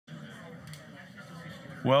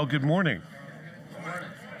Well, good morning.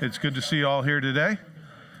 It's good to see you all here today.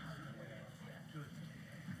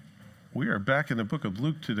 We are back in the book of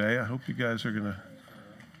Luke today. I hope you guys are going to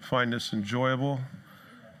find this enjoyable.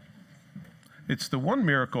 It's the one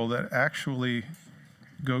miracle that actually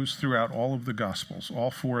goes throughout all of the Gospels.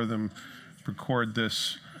 All four of them record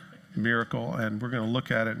this miracle, and we're going to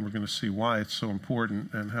look at it and we're going to see why it's so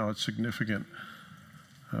important and how it's significant.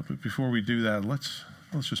 But before we do that, let's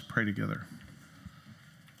just pray together.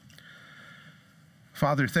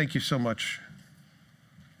 Father, thank you so much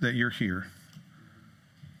that you're here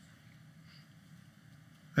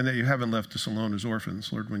and that you haven't left us alone as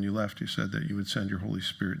orphans. Lord, when you left, you said that you would send your Holy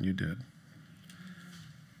Spirit, and you did.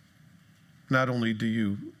 Not only do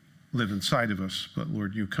you live inside of us, but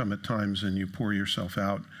Lord, you come at times and you pour yourself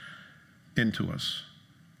out into us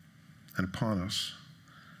and upon us.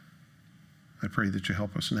 I pray that you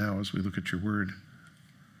help us now as we look at your word,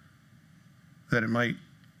 that it might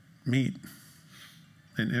meet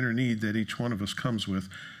an inner need that each one of us comes with,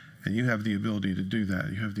 and you have the ability to do that.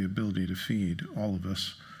 You have the ability to feed all of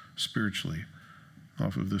us spiritually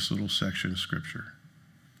off of this little section of Scripture.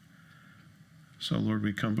 So, Lord,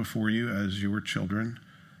 we come before you as your children,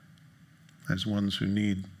 as ones who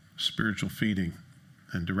need spiritual feeding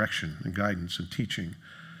and direction and guidance and teaching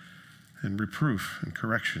and reproof and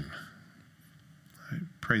correction. I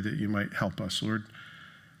pray that you might help us, Lord,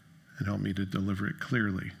 and help me to deliver it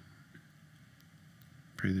clearly.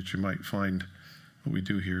 Pray that you might find what we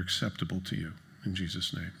do here acceptable to you. In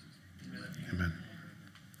Jesus' name, amen.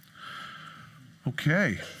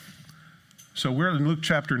 Okay. So we're in Luke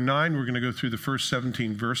chapter 9. We're going to go through the first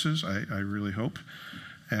 17 verses, I really hope.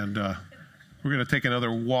 And we're going to take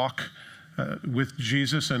another walk with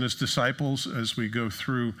Jesus and his disciples as we go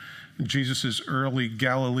through Jesus' early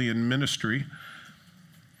Galilean ministry.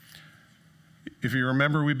 If you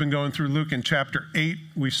remember, we've been going through Luke in chapter 8.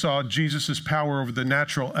 We saw Jesus' power over the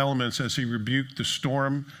natural elements as he rebuked the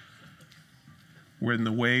storm, when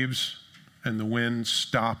the waves and the wind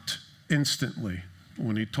stopped instantly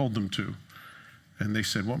when he told them to. And they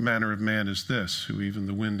said, "What manner of man is this, who even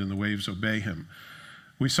the wind and the waves obey him?"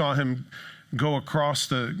 We saw him go across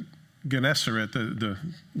the Gennesaret, the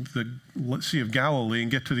Sea of Galilee, and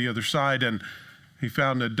get to the other side, and he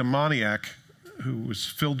found a demoniac who was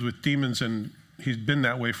filled with demons, and he'd been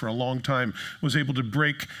that way for a long time, was able to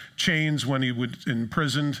break chains when he was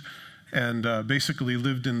imprisoned, and basically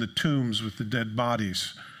lived in the tombs with the dead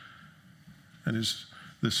bodies. And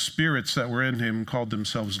the spirits that were in him called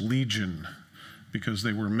themselves Legion, because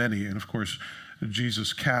they were many. And of course,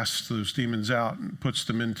 Jesus casts those demons out and puts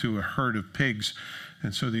them into a herd of pigs.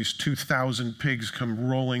 And so these 2,000 pigs come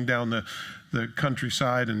rolling down the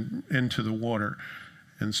countryside and into the water.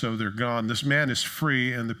 And so they're gone. This man is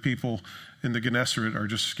free, and the people in the Gennesaret are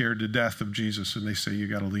just scared to death of Jesus, and they say, "You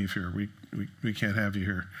got to leave here. We can't have you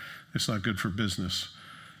here. It's not good for business."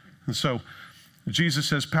 And so Jesus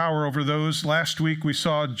has power over those. Last week we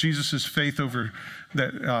saw Jesus' faith over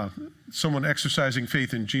that someone exercising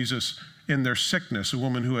faith in Jesus in their sickness. A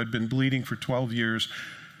woman who had been bleeding for 12 years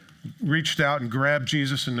reached out and grabbed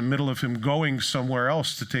Jesus in the middle of him going somewhere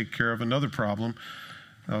else to take care of another problem.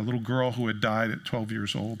 A little girl who had died at 12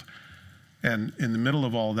 years old. And in the middle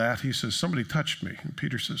of all that, he says, "Somebody touched me." And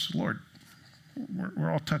Peter says, "Lord, we're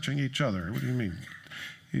all touching each other. What do you mean?"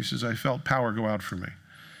 He says, "I felt power go out from me,"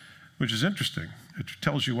 which is interesting. It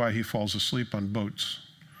tells you why he falls asleep on boats.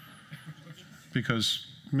 Because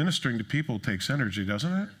ministering to people takes energy,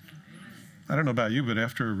 doesn't it? I don't know about you, but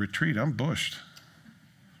after a retreat, I'm bushed.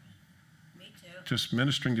 Me too. Just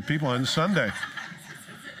ministering to people on Sunday.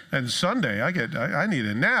 And Sunday, I need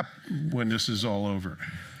a nap when this is all over.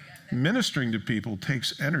 Ministering to people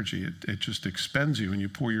takes energy. It just expends you, and you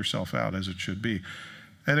pour yourself out as it should be.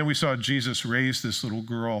 And then we saw Jesus raise this little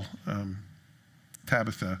girl,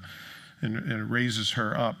 Tabitha, and it raises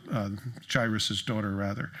her up, Jairus' daughter,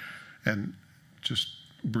 rather, and just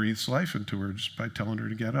breathes life into her just by telling her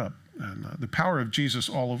to get up. And the power of Jesus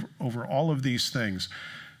over all of these things,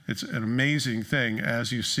 it's an amazing thing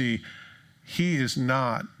as you see. He is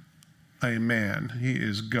not a man. He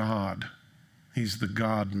is God. He's the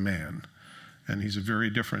God-man, and he's a very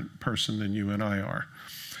different person than you and I are.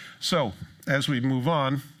 So, as we move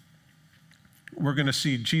on, we're going to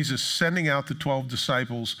see Jesus sending out the 12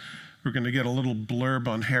 disciples. We're going to get a little blurb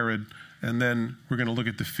on Herod, and then we're going to look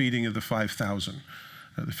at the feeding of the 5,000.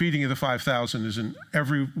 The feeding of the 5,000 is in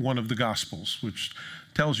every one of the Gospels, which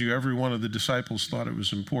tells you every one of the disciples thought it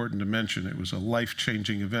was important to mention. It was a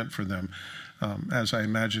life-changing event for them, as I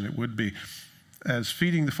imagine it would be. As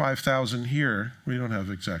feeding the 5,000 here, we don't have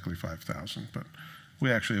exactly 5,000, but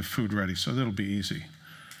we actually have food ready, so that'll be easy.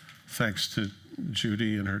 thanks to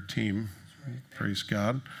Judy and her team. Praise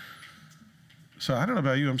God. So I don't know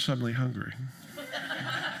about you, I'm suddenly hungry.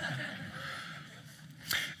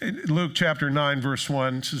 In Luke chapter 9, verse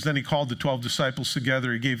 1 says, then he called the 12 disciples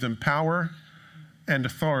together. He gave them power and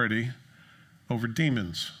authority over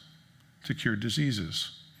demons to cure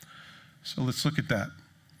diseases. So let's look at that.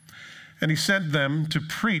 And he sent them to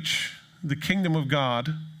preach the kingdom of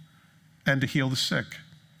God and to heal the sick.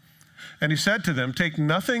 And he said to them, take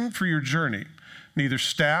nothing for your journey, neither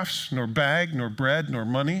staffs, nor bag, nor bread, nor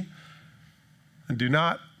money, and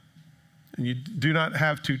you do not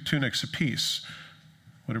have 2 tunics apiece.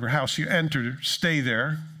 Whatever house you enter, stay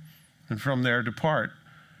there, and from there depart.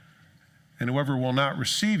 And whoever will not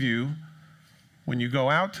receive you, when you go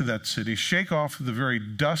out to that city, shake off the very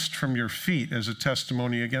dust from your feet as a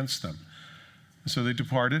testimony against them. And so they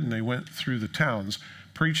departed, and they went through the towns,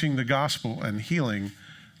 preaching the gospel and healing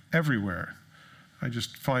everywhere. I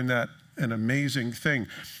just find that an amazing thing.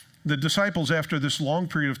 The disciples, after this long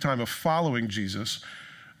period of time of following Jesus,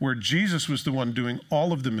 where Jesus was the one doing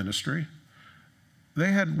all of the ministry,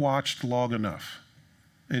 they had watched long enough.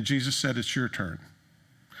 And Jesus said, it's your turn.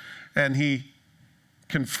 And he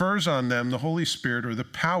confers on them the Holy Spirit, or the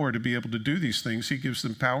power to be able to do these things. He gives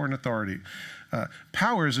them power and authority.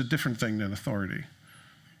 Power is a different thing than authority.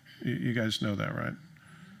 You guys know that, right?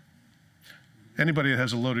 Anybody that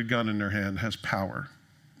has a loaded gun in their hand has power,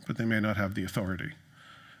 but they may not have the authority.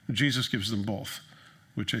 Jesus gives them both,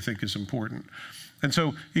 which I think is important. And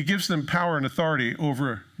so he gives them power and authority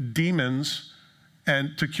over demons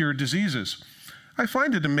and to cure diseases. I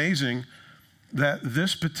find it amazing that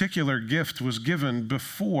this particular gift was given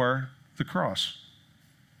before the cross.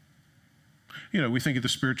 You know, we think of the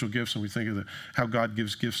spiritual gifts and we think of how God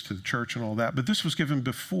gives gifts to the church and all that, but this was given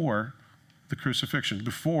before the crucifixion,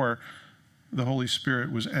 before the Holy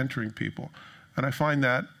Spirit was entering people. And I find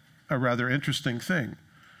that a rather interesting thing,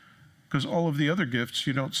 because all of the other gifts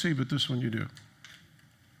you don't see, but this one you do.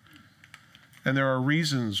 And there are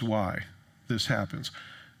reasons why this happens.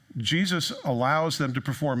 Jesus allows them to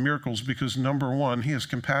perform miracles because, number one, he has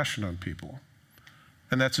compassion on people.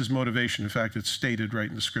 And that's his motivation. In fact, it's stated right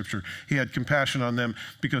in the scripture. He had compassion on them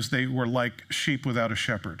because they were like sheep without a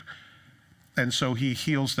shepherd. And so he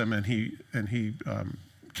heals them, and he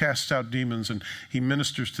casts out demons, and he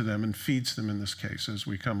ministers to them and feeds them in this case as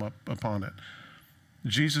we come up upon it.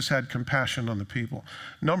 Jesus had compassion on the people.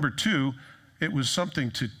 Number two, it was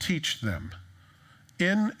something to teach them.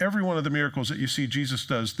 In every one of the miracles that you see Jesus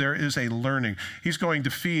does, there is a learning. He's going to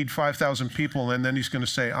feed 5,000 people, and then he's going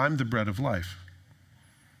to say, I'm the bread of life.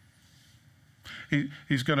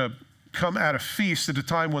 He's going to come at a feast at a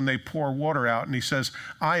time when they pour water out, and he says,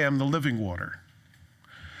 I am the living water.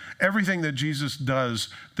 Everything that Jesus does,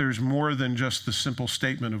 there's more than just the simple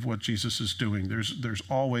statement of what Jesus is doing. There's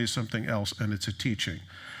always something else, and it's a teaching.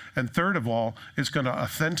 And third of all, it's going to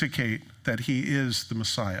authenticate that he is the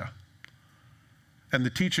Messiah. And the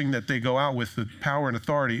teaching that they go out with, the power and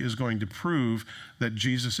authority, is going to prove that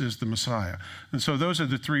Jesus is the Messiah. And so those are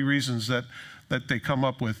the 3 reasons that they come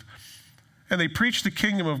up with. And they preach the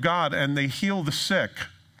kingdom of God, and they heal the sick.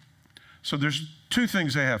 So there's 2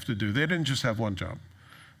 things they have to do. They didn't just have one job.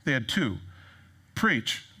 They had 2.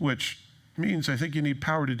 Preach, which means I think you need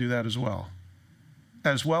power to do that as well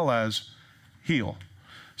as heal.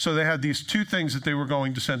 So they had these 2 things that they were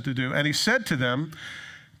going to send to do. And he said to them,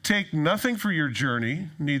 take nothing for your journey,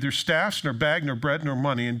 neither staffs, nor bag, nor bread, nor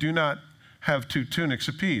money, and do not have 2 tunics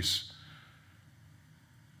apiece.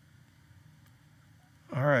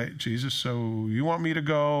 All right, Jesus, so you want me to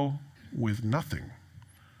go with nothing?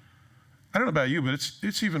 I don't know about you, but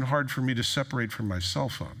it's even hard for me to separate from my cell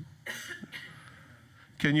phone.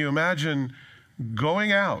 Can you imagine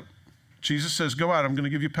going out? Jesus says, go out. I'm going to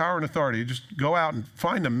give you power and authority. Just go out and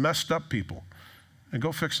find the messed up people and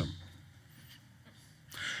go fix them.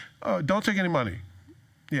 Don't take any money.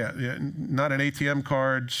 Yeah, not an ATM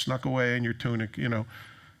card snuck away in your tunic,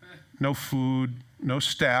 no food, no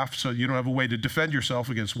staff, so you don't have a way to defend yourself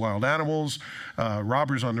against wild animals,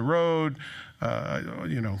 robbers on the road,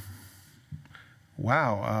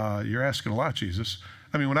 Wow, you're asking a lot, Jesus.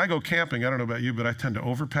 I mean, when I go camping, I don't know about you, but I tend to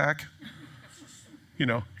overpack.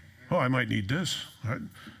 I might need this.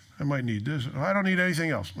 I might need this. Oh, I don't need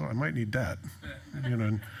anything else. Oh, I might need that.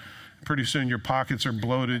 And pretty soon your pockets are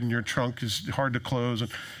bloated and your trunk is hard to close.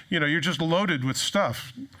 And, you're just loaded with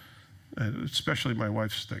stuff, especially my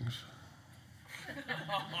wife's things.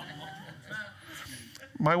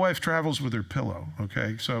 My wife travels with her pillow,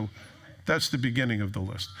 okay? So that's the beginning of the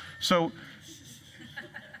list. So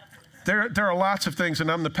there are lots of things,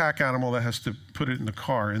 and I'm the pack animal that has to put it in the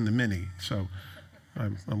car, in the Mini. So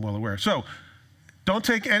I'm well aware. So Don't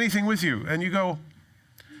take anything with you. And you go,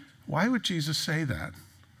 why would Jesus say that?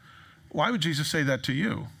 Why would Jesus say that to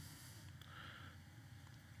you?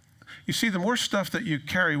 You see, the more stuff that you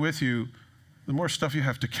carry with you, the more stuff you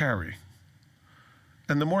have to carry.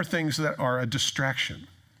 And the more things that are a distraction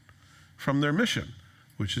from their mission,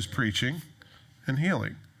 which is preaching and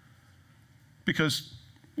healing. Because,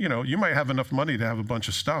 you know, you might have enough money to have a bunch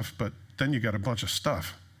of stuff, but then you got a bunch of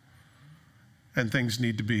stuff. And things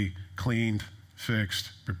need to be cleaned, fixed,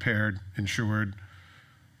 repaired, insured,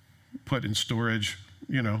 put in storage,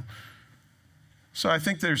 you know. So I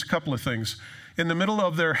think there's a couple of things. In the middle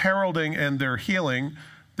of their heralding and their healing,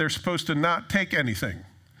 they're supposed to not take anything.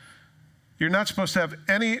 You're not supposed to have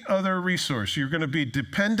any other resource. You're going to be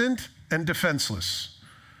dependent and defenseless.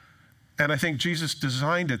 And I think Jesus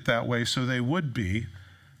designed it that way so they would be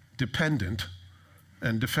dependent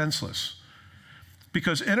and defenseless.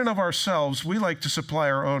 Because in and of ourselves, we like to supply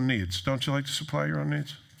our own needs. Don't you like to supply your own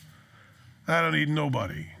needs? I don't need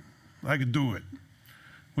nobody. I could do it.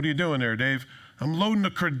 What are you doing there, Dave? I'm loading a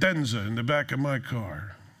credenza in the back of my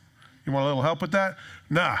car. You want a little help with that?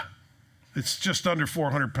 Nah, it's just under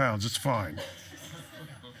 400 pounds. It's fine.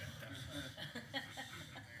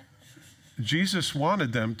 Jesus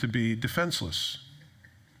wanted them to be defenseless.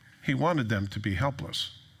 He wanted them to be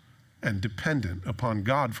helpless and dependent upon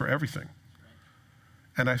God for everything.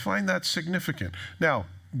 And I find that significant. Now,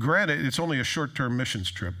 granted, it's only a short-term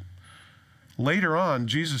missions trip. Later on,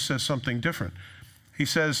 Jesus says something different. He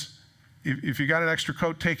says, if you got an extra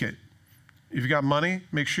coat, take it. If you got money,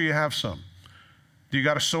 make sure you have some. Do you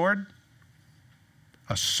got a sword?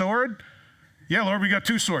 A sword? Yeah, Lord, we got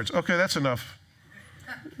 2 swords. Okay, that's enough.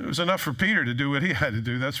 It was enough for Peter to do what he had to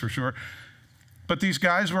do, that's for sure. But these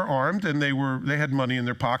guys were armed, and they had money in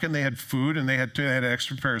their pocket, and they had food, and they had an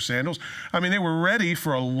extra pair of sandals. I mean, they were ready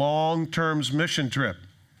for a long-term mission trip.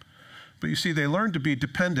 But you see, they learned to be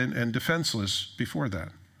dependent and defenseless before that.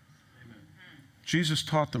 Jesus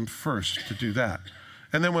taught them first to do that.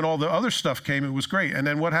 And then when all the other stuff came, it was great. And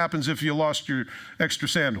then what happens if you lost your extra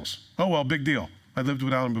sandals? Oh, well, big deal. I lived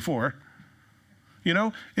without them before. You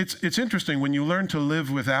know, it's interesting when you learn to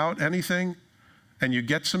live without anything and you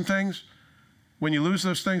get some things. When you lose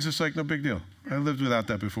those things, it's like no big deal. I lived without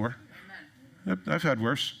that before. Yep, I've had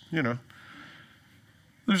worse, you know.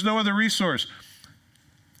 There's no other resource.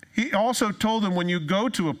 He also told them when you go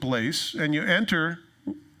to a place and you enter,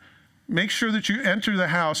 make sure that you enter the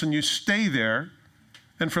house and you stay there,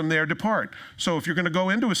 and from there depart. So if you're going to go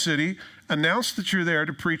into a city, announce that you're there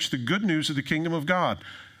to preach the good news of the kingdom of God.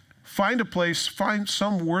 Find a place, find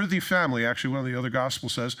some worthy family. Actually, one of the other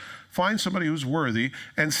gospels says, find somebody who's worthy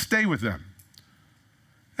and stay with them.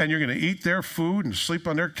 And you're going to eat their food and sleep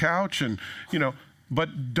on their couch and, you know,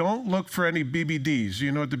 but don't look for any BBDs.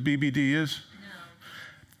 You know what the BBD is?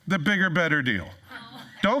 No. The bigger, better deal. Oh.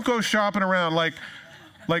 Don't go shopping around like,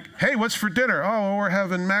 hey, what's for dinner? Oh, well, we're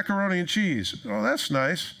having macaroni and cheese. Oh, that's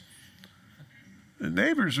nice. The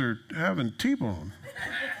neighbors are having T-bone.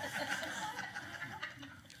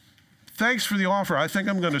 Thanks for the offer. I think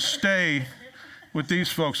I'm going to stay with these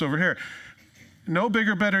folks over here. No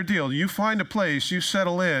bigger, better deal. You find a place, you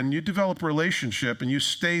settle in, you develop a relationship, and you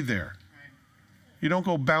stay there. You don't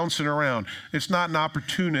go bouncing around. It's not an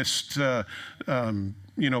opportunist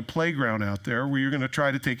playground out there where you're going to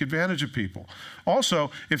try to take advantage of people.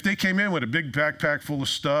 Also, if they came in with a big backpack full of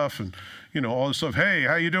stuff and, you know, all this stuff, hey,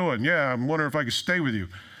 how you doing? Yeah, I'm wondering if I could stay with you.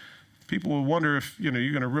 People will wonder if, you know,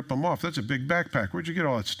 you're going to rip them off. That's a big backpack. Where'd you get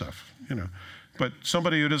all that stuff? You know, but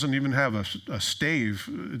somebody who doesn't even have a stave,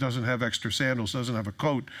 doesn't have extra sandals, doesn't have a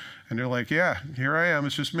coat, and they're like, yeah, here I am.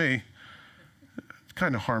 It's just me. It's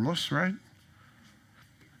kind of harmless, right?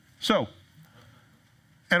 So,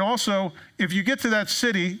 and also, if you get to that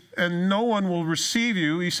city and no one will receive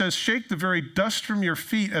you, he says, shake the very dust from your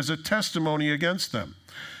feet as a testimony against them.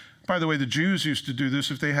 By the way, the Jews used to do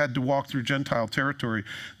this if they had to walk through Gentile territory.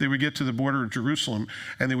 They would get to the border of Jerusalem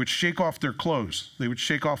and they would shake off their clothes. They would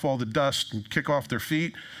shake off all the dust and kick off their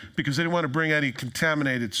feet because they didn't want to bring any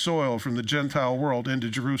contaminated soil from the Gentile world into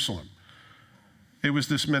Jerusalem. It was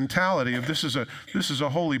this mentality of this is a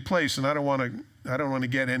holy place and I don't want to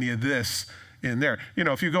get any of this in there. You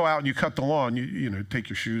know, if you go out and you cut the lawn, you know, take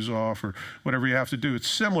your shoes off or whatever you have to do. It's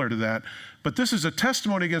similar to that. But this is a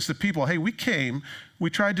testimony against the people. Hey, we came,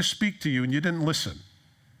 we tried to speak to you and you didn't listen.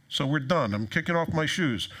 So we're done. I'm kicking off my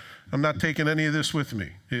shoes. I'm not taking any of this with me.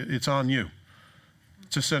 It's on you.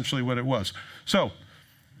 It's essentially what it was. So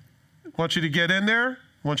I want you to get in there.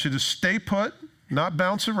 I want you to stay put, not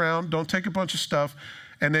bounce around. Don't take a bunch of stuff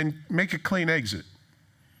and then make a clean exit.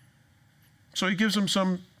 So he gives them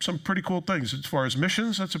some pretty cool things. As far as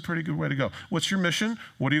missions, that's a pretty good way to go. What's your mission?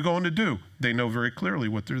 What are you going to do? They know very clearly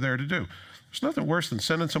what they're there to do. There's nothing worse than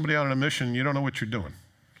sending somebody out on a mission and you don't know what you're doing.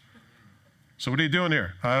 So what are you doing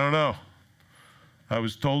here? I don't know. I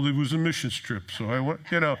was told it was a mission trip, so I went,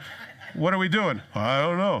 what are we doing? I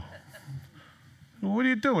don't know. What are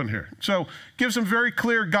you doing here? So gives them very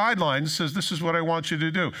clear guidelines, says this is what I want you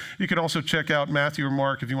to do. You can also check out Matthew or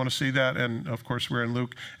Mark if you want to see that, and of course we're in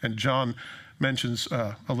Luke, and John mentions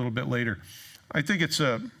a little bit later. I think it's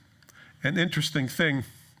an interesting thing.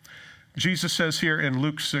 Jesus says here in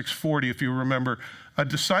Luke 6:40, if you remember, a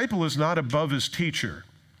disciple is not above his teacher,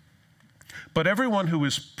 but everyone who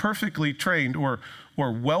is perfectly trained or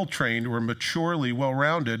well-trained or maturely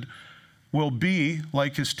well-rounded will be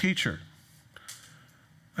like his teacher.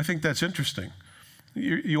 I think that's interesting.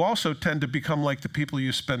 You also tend to become like the people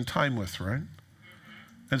you spend time with, right?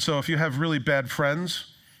 And so if you have really bad friends,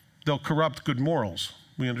 they'll corrupt good morals.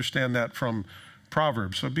 We understand that from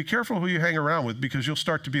Proverbs. So be careful who you hang around with because you'll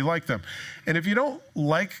start to be like them. And if you don't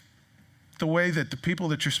like the way that the people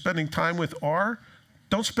that you're spending time with are,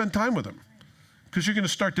 don't spend time with them because you're going to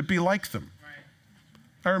start to be like them.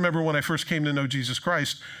 I remember when I first came to know Jesus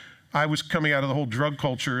Christ, I was coming out of the whole drug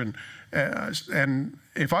culture, and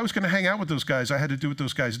if I was going to hang out with those guys, I had to do what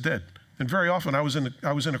those guys did. And very often I was in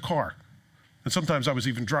a car, and sometimes I was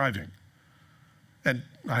even driving. And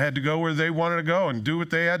I had to go where they wanted to go and do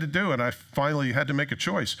what they had to do, and I finally had to make a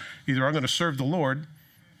choice. Either I'm going to serve the Lord,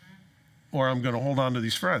 or I'm going to hold on to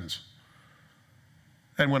these friends.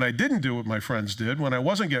 And when I didn't do what my friends did, when I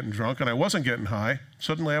wasn't getting drunk and I wasn't getting high,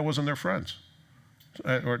 suddenly I wasn't their friends,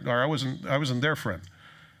 or I wasn't their friend.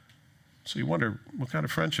 So you wonder, what kind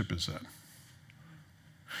of friendship is that?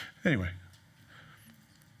 Anyway,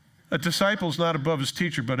 a disciple's not above his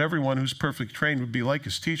teacher, but everyone who's perfectly trained would be like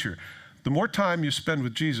his teacher. The more time you spend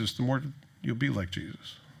with Jesus, the more you'll be like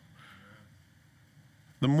Jesus.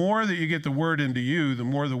 The more that you get the word into you, the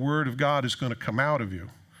more the word of God is going to come out of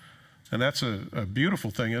you. And that's a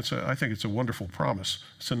beautiful thing. I think it's a wonderful promise.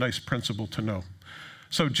 It's a nice principle to know.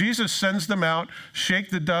 So Jesus sends them out,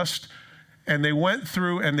 shake the dust, and they went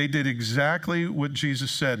through and they did exactly what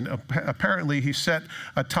Jesus said. And apparently, he set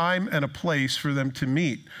a time and a place for them to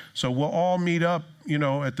meet. So we'll all meet up,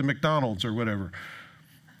 at the McDonald's or whatever.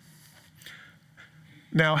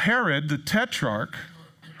 Now, Herod, the tetrarch,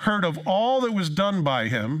 heard of all that was done by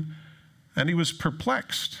him, and he was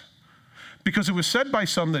perplexed, because it was said by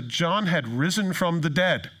some that John had risen from the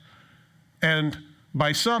dead, and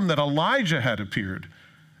by some that Elijah had appeared,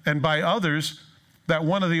 and by others that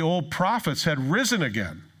one of the old prophets had risen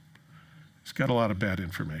again. He's got a lot of bad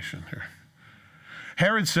information here.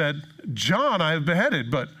 Herod said, John I have beheaded,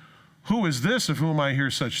 but who is this of whom I hear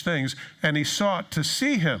such things? And he sought to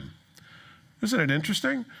see him. Isn't it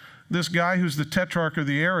interesting? This guy who's the tetrarch of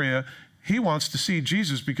the area, he wants to see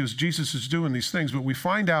Jesus because Jesus is doing these things. But we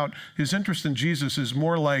find out his interest in Jesus is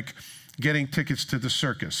more like getting tickets to the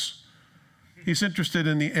circus. He's interested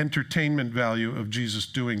in the entertainment value of Jesus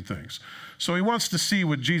doing things. So he wants to see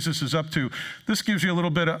what Jesus is up to. This gives you a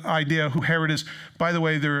little bit of idea who Herod is. By the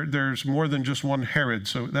way, there's more than just one Herod,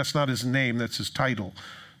 so that's not his name, that's his title.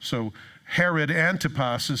 So Herod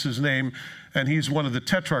Antipas is his name, and he's one of the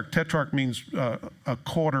tetrarch. Tetrarch means a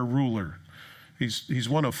quarter ruler. He's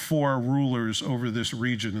one of 4 rulers over this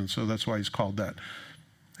region, and so that's why he's called that.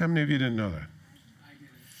 How many of you didn't know that? I did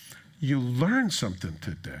it. You learned something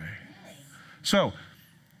today. So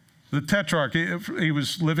the tetrarch, he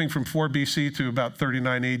was living from 4 BC to about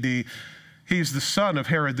 39 AD. He's the son of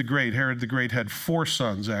Herod the Great. Herod the Great had 4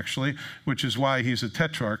 sons, actually, which is why he's a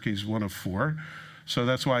tetrarch. He's one of 4. So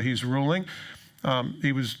that's why he's ruling.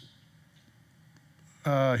 He was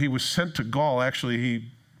sent to Gaul. Actually,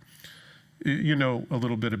 you know a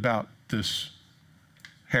little bit about this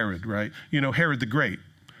Herod, right? You know Herod the Great.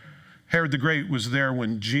 Herod the Great was there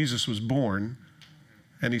when Jesus was born.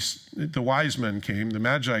 And the wise men came, the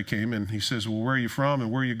Magi came, and he says, well, where are you from,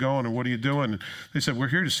 and where are you going, and what are you doing? And they said, we're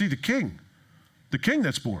here to see the king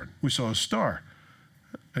that's born. We saw a star.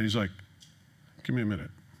 And he's like, give me a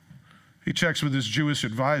minute. He checks with his Jewish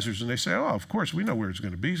advisors, and they say, oh, of course, we know where he's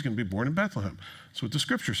going to be. He's going to be born in Bethlehem. That's what the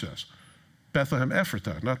scripture says. Bethlehem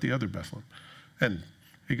Ephrathah, not the other Bethlehem. And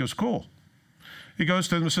he goes, cool. He goes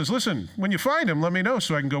to them and says, listen, when you find him, let me know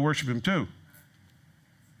so I can go worship him too.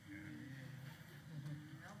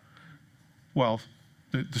 Well,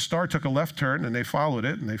 the star took a left turn, and they followed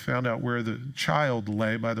it, and they found out where the child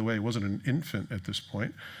lay. By the way, he wasn't an infant at this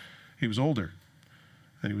point. He was older,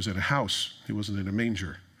 and he was in a house. He wasn't in a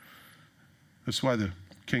manger. That's why the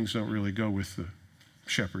kings don't really go with the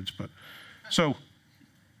shepherds. But so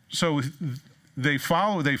they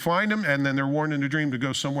find him, and then they're warned in a dream to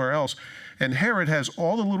go somewhere else. And Herod has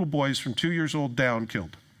all the little boys from 2 years old down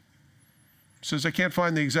killed. Says, I can't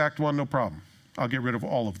find the exact one, no problem. I'll get rid of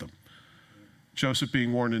all of them. Joseph,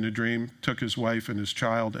 being warned in a dream, took his wife and his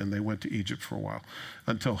child, and they went to Egypt for a while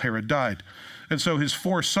until Herod died. And so his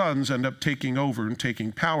 4 sons end up taking over and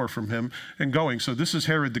taking power from him and going. So this is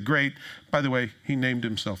Herod the Great. By the way, he named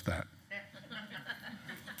himself that.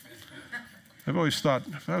 I've always thought,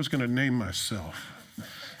 if I was going to name myself,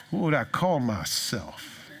 what would I call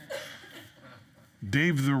myself?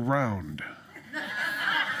 Dave the Round.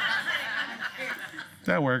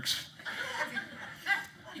 That works.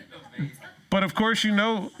 But of course, you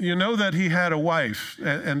know that he had a wife,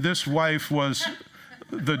 and this wife was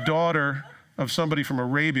the daughter of somebody from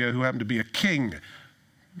Arabia who happened to be a king.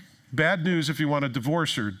 Bad news if you want to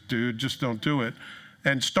divorce her, dude, just don't do it.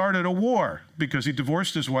 And started a war because he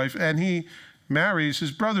divorced his wife, and he marries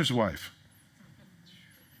his brother's wife.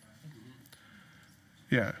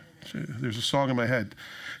 Yeah, there's a song in my head.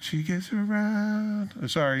 She gets around.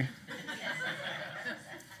 Sorry.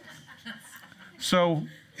 So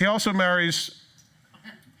he also marries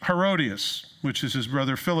Herodias, which is his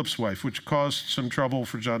brother Philip's wife, which caused some trouble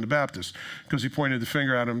for John the Baptist because he pointed the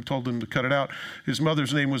finger at him, told him to cut it out. His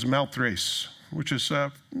mother's name was Malthrace, which is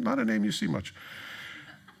not a name you see much.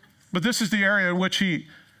 But this is the area in which he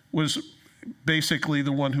was basically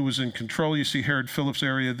the one who was in control. You see Herod Philip's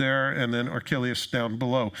area there, and then Archelaus down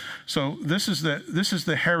below. So this is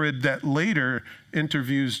the Herod that later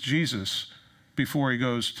interviews Jesus before he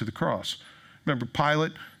goes to the cross. Remember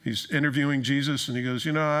Pilate? He's interviewing Jesus, and he goes,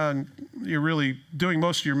 you know, you're really doing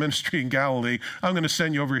most of your ministry in Galilee. I'm going to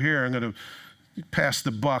send you over here. I'm going to pass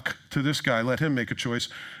the buck to this guy. Let him make a choice.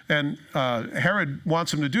 And Herod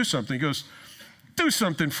wants him to do something. He goes, do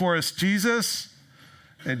something for us, Jesus.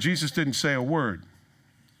 And Jesus didn't say a word.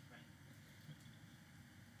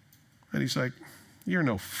 And he's like, you're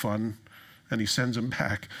no fun. And he sends him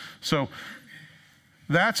back. So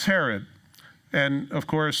that's Herod. And of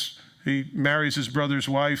course, he marries his brother's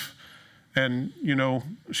wife, and, you know,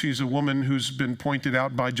 she's a woman who's been pointed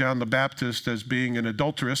out by John the Baptist as being an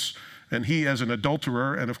adulteress, and he as an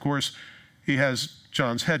adulterer, and of course, he has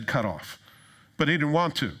John's head cut off. But he didn't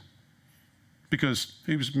want to, because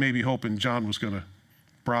he was maybe hoping John was going to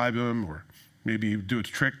bribe him, or maybe he'd do a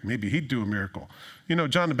trick, maybe he'd do a miracle. You know,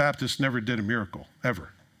 John the Baptist never did a miracle,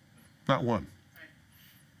 ever. Not one.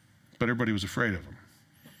 But everybody was afraid of him,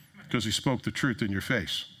 because he spoke the truth in your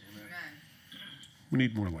face. We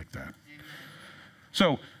need more like that.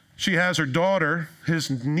 So she has her daughter,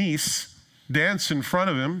 his niece, dance in front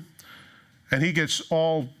of him, and he gets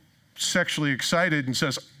all sexually excited and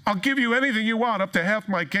says, I'll give you anything you want, up to half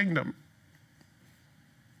my kingdom.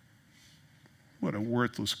 What a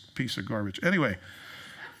worthless piece of garbage. Anyway,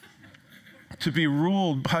 to be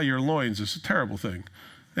ruled by your loins is a terrible thing.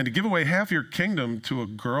 And to give away half your kingdom to a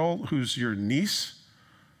girl who's your niece,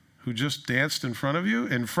 who just danced in front of you,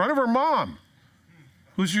 in front of her mom,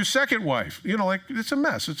 who's your second wife. You know, like, it's a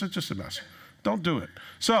mess. It's just a mess. Don't do it.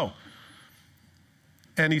 So,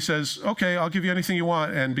 and he says, okay, I'll give you anything you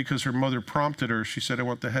want. And because her mother prompted her, she said, I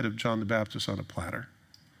want the head of John the Baptist on a platter.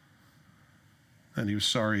 And he was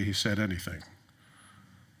sorry he said anything.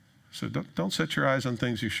 So don't set your eyes on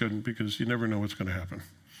things you shouldn't, because you never know what's going to happen.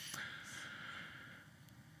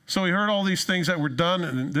 So he heard all these things that were done,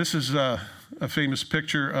 and this is a famous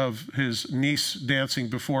picture of his niece dancing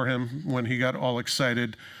before him when he got all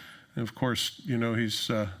excited. And of course, you know, he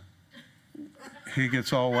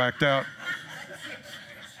gets all whacked out.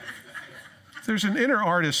 There's an inner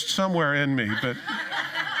artist somewhere in me, but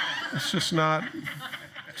it's not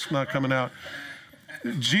coming out.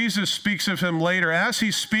 Jesus speaks of him later. As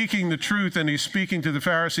he's speaking the truth, and he's speaking to the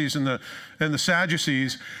Pharisees and the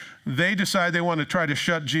Sadducees, they decide they want to try to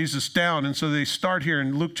shut Jesus down. And so they start here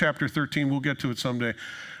in Luke chapter 13. We'll get to it someday.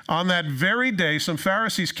 On that very day, some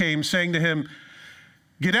Pharisees came saying to him,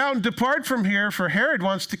 get out and depart from here, for Herod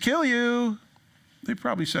wants to kill you. They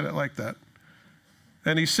probably said it like that.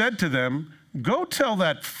 And he said to them, go tell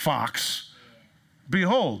that fox,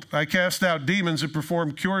 behold, I cast out demons and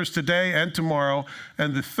perform cures today and tomorrow,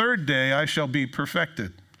 and the third day I shall be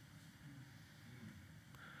perfected.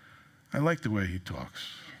 I like the way he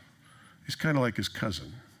talks. He's kind of like his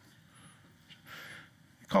cousin.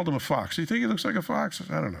 He called him a fox. Do you think he looks like a fox?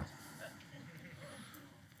 I don't know.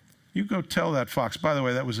 You go tell that fox. By the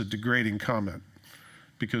way, that was a degrading comment,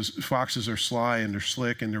 because foxes are sly and they're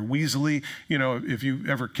slick and they're weaselly. You know, if you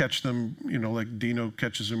ever catch them, you know, like Dino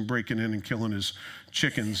catches them breaking in and killing his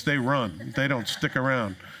chickens, they run. They don't stick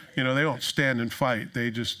around. You know, they don't stand and fight.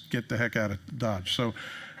 They just get the heck out of Dodge. So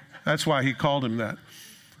that's why he called him that.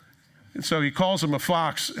 And so he calls him a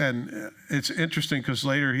fox, and it's interesting because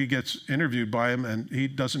later he gets interviewed by him, and he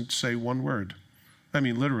doesn't say one word. I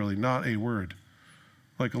mean, literally, not a word.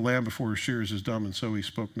 Like a lamb before her shears is dumb, and so he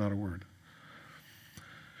spoke not a word.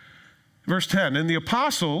 Verse 10, and the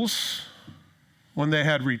apostles, when they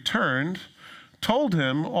had returned, told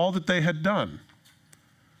him all that they had done.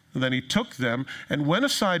 And then he took them and went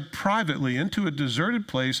aside privately into a deserted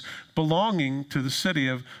place belonging to the city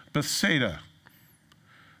of Bethsaida.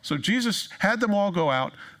 So Jesus had them all go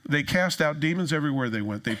out. They cast out demons everywhere they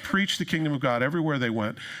went. They preached the kingdom of God everywhere they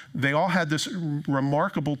went. They all had this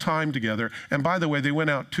remarkable time together. And by the way, they went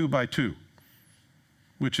out 2 by 2,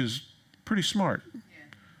 which is pretty smart. Yeah.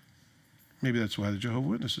 Maybe that's why the Jehovah's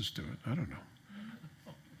Witnesses do it. I don't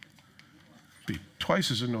know. Be twice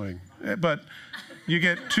as annoying. But you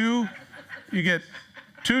get two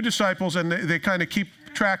disciples, and they kind of keep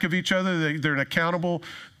track of each other. They're an accountable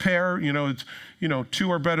pair. It's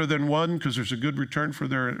 2 are better than 1 because there's a good return for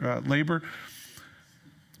their labor.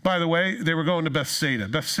 By the way, they were going to Bethsaida.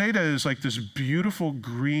 Bethsaida is like this beautiful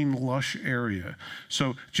green lush area.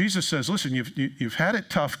 So Jesus says, listen, you've had it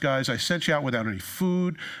tough, guys. I sent you out without any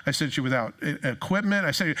food. I sent you without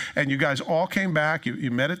equipment. And you guys all came back.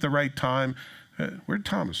 You met at the right time. Where'd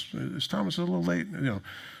Thomas? Is Thomas a little late?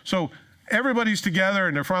 So everybody's together,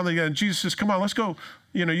 and they're finally together. And Jesus says, come on, let's go.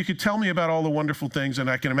 You could tell me about all the wonderful things, and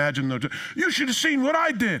I can imagine, you should have seen what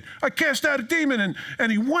I did. I cast out a demon,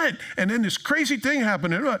 and he went, and then this crazy thing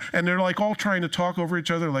happened. And they're like all trying to talk over each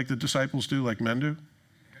other like the disciples do, like men do.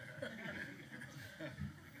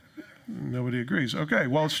 Nobody agrees. Okay,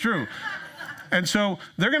 well, it's true. And so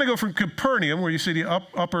they're going to go from Capernaum, where you see the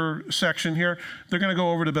upper section here. They're going to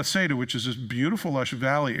go over to Bethsaida, which is this beautiful, lush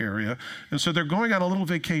valley area. And so they're going on a little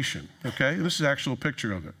vacation, okay? This is an actual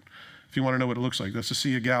picture of it, if you want to know what it looks like. That's the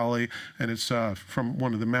Sea of Galilee, and it's from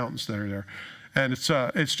one of the mountains that are there. And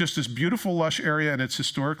it's just this beautiful, lush area, and it's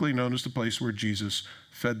historically known as the place where Jesus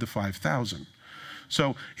fed the 5,000.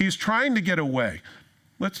 So he's trying to get away.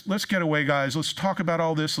 Let's get away, guys. Let's talk about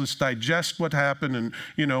all this. Let's digest what happened. And,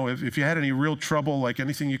 if you had any real trouble, like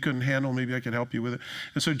anything you couldn't handle, maybe I could help you with it.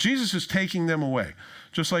 And so Jesus is taking them away,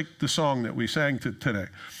 just like the song that we sang today.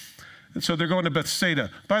 And so they're going to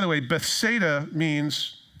Bethsaida. By the way, Bethsaida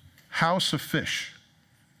means house of fish.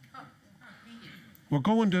 We're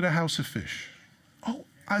going to the house of fish. Oh,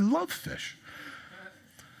 I love fish.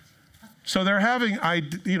 So they're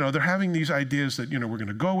having these ideas that, we're going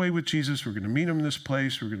to go away with Jesus. We're going to meet him in this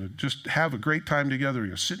place. We're going to just have a great time together. We're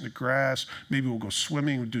going to sit in the grass. Maybe we'll go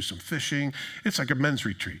swimming. We'll do some fishing. It's like a men's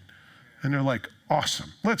retreat. And they're like,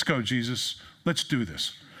 awesome. Let's go, Jesus. Let's do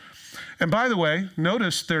this. And by the way,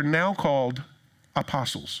 notice they're now called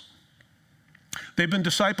apostles. They've been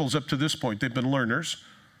disciples up to this point. They've been learners.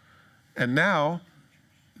 And now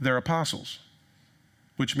they're apostles,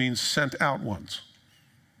 which means sent out ones.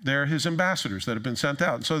 They're his ambassadors that have been sent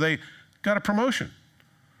out. And so they got a promotion.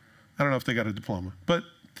 I don't know if they got a diploma, but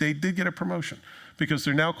they did get a promotion because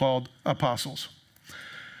they're now called apostles.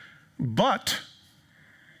 But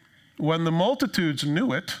when the multitudes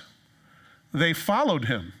knew it, they followed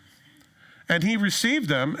him. And he received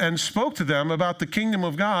them and spoke to them about the kingdom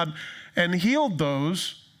of God and healed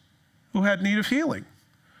those who had need of healing.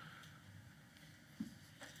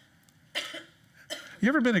 You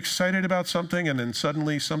ever been excited about something and then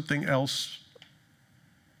suddenly something else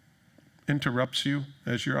interrupts you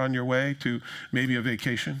as you're on your way to maybe a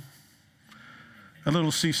vacation? A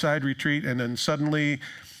little seaside retreat, and then suddenly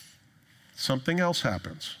something else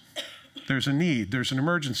happens. There's a need, there's an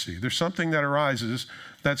emergency, there's something that arises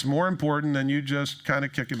that's more important than you just kind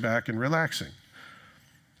of kicking back and relaxing.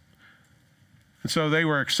 And so they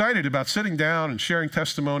were excited about sitting down and sharing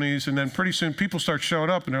testimonies, and then pretty soon people start showing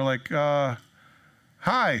up and they're like,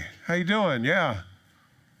 hi, how you doing? Yeah.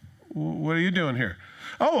 What are you doing here?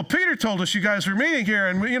 Oh, well, Peter told us you guys were meeting here,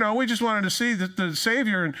 and we just wanted to see the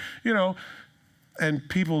Savior, and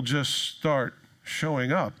people just start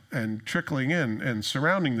showing up and trickling in and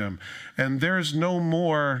surrounding them. And there's no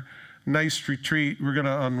more nice retreat. We're going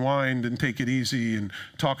to unwind and take it easy and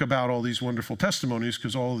talk about all these wonderful testimonies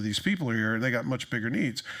because all of these people are here and they got much bigger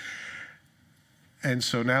needs. And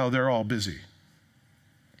so now they're all busy.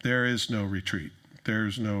 There is no retreat.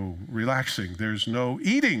 There's no relaxing. There's no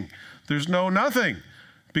eating. There's no nothing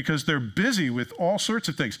because they're busy with all sorts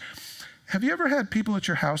of things. Have you ever had people at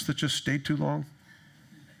your house that just stayed too long?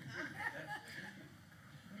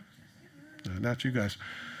 No, not you guys.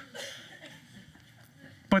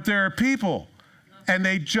 But there are people, and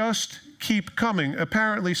they just keep coming.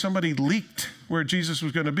 Apparently, somebody leaked where Jesus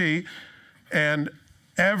was going to be, and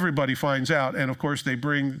everybody finds out. And, of course, they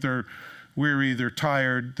bring, they're weary, they're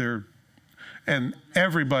tired, and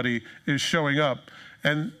everybody is showing up.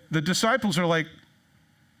 And the disciples are like,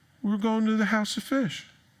 we're going to the house of fish.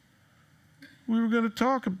 We were going to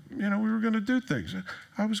talk, we were going to do things.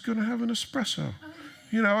 I was going to have an espresso,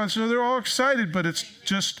 and so they're all excited, but it's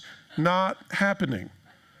just not happening.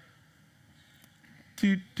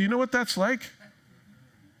 Do you know what that's like?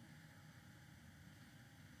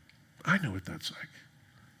 I know what that's like.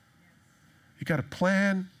 You got a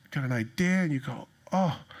plan, got an idea, and you go,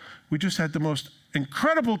 oh, we just had the most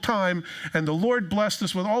incredible time, and the Lord blessed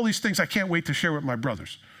us with all these things I can't wait to share with my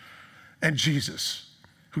brothers. And Jesus,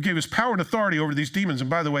 who gave us power and authority over these demons. And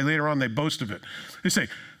by the way, later on, they boast of it. They say,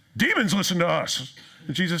 demons listen to us.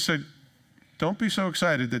 And Jesus said, don't be so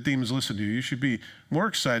excited that demons listen to you. You should be more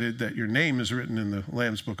excited that your name is written in the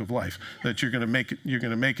Lamb's Book of Life, that you're going to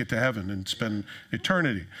make it to heaven and spend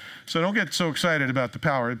eternity. So don't get so excited about the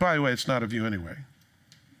power. By the way, it's not of you anyway.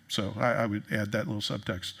 So I would add that little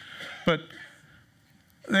subtext. But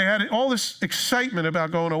they had all this excitement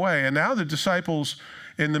about going away. And now the disciples,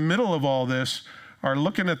 in the middle of all this, are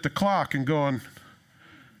looking at the clock and going,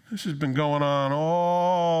 this has been going on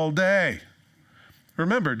all day.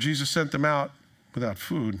 Remember, Jesus sent them out without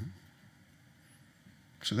food,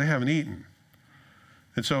 so they haven't eaten.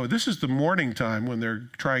 And so this is the morning time when they're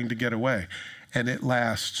trying to get away, and it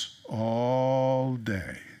lasts all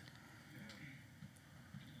day.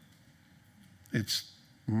 It's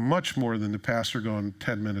much more than the pastor going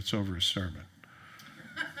 10 minutes over his sermon.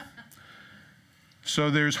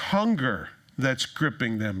 So there's hunger that's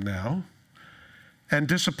gripping them now, and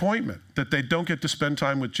disappointment that they don't get to spend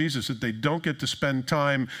time with Jesus, that they don't get to spend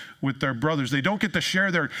time with their brothers. They don't get to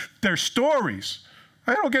share their stories.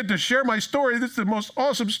 I don't get to share my story. This is the most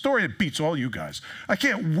awesome story. It beats all you guys. I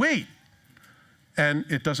can't wait. And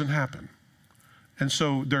it doesn't happen. And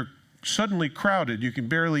so they're suddenly crowded. You can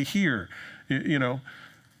barely hear,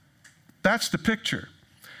 That's the picture.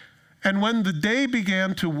 And when the day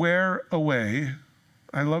began to wear away,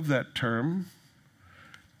 I love that term,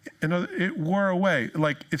 it wore away.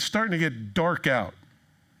 Like it's starting to get dark out.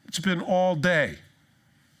 It's been all day.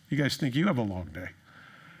 You guys think you have a long day.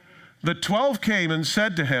 The 12 came and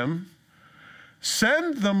said to him,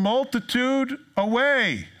 send the multitude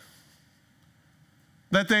away,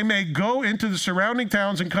 that they may go into the surrounding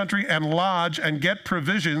towns and country and lodge and get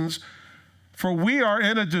provisions, for we are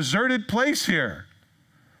in a deserted place here.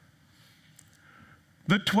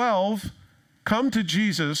 The 12 come to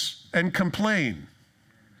Jesus and complain.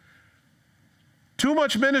 Too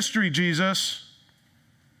much ministry, Jesus.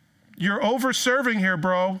 You're over-serving here,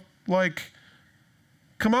 bro. Like,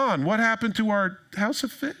 come on, what happened to our house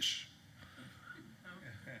of fish?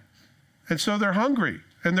 And so they're hungry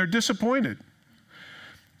and they're disappointed.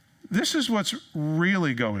 This is what's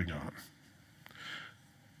really going on.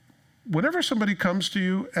 Whenever somebody comes to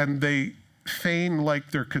you and they feign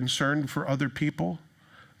like they're concerned for other people,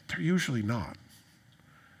 they're usually not.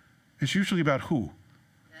 It's usually about who?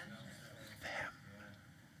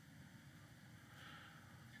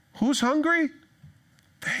 Who's hungry?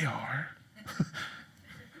 They are.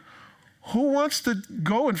 Who wants to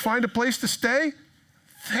go and find a place to stay?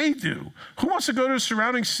 They do. Who wants to go to the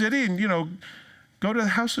surrounding city and, go to the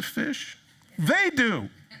house of fish? They do.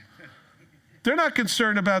 They're not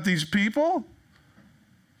concerned about these people.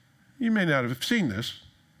 You may not have seen this,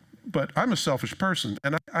 but I'm a selfish person,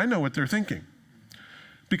 and I know what they're thinking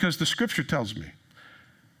because the scripture tells me.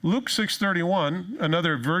 Luke 6:31,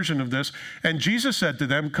 another version of this, and Jesus said to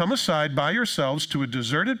them, come aside by yourselves to a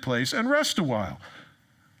deserted place and rest a while.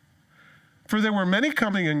 For there were many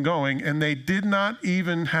coming and going, and they did not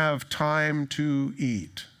even have time to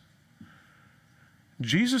eat.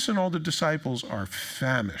 Jesus and all the disciples are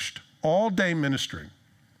famished, all day ministering.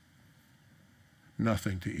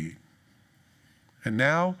 Nothing to eat. And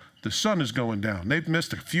now the sun is going down. They've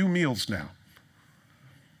missed a few meals now.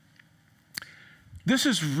 This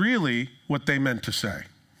is really what they meant to say.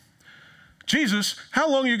 Jesus, how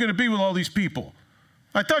long are you going to be with all these people?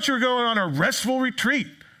 I thought you were going on a restful retreat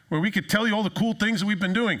where we could tell you all the cool things that we've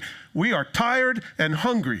been doing. We are tired and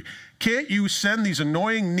hungry. Can't you send these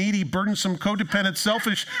annoying, needy, burdensome, codependent,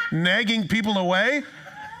 selfish, nagging people away?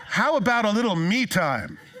 How about a little me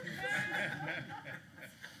time?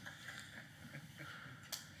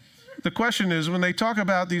 The question is, when they talk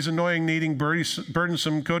about these annoying, needing,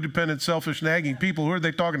 burdensome, codependent, selfish, nagging people, who are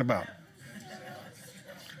they talking about?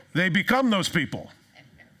 They become those people.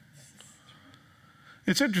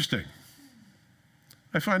 It's interesting.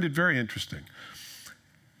 I find it very interesting.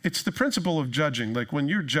 It's the principle of judging. Like when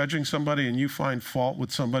you're judging somebody and you find fault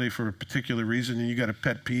with somebody for a particular reason and you got a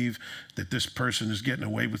pet peeve that this person is getting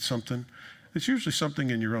away with something, it's usually something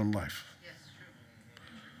in your own life.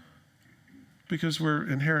 because we're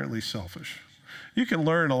inherently selfish. You can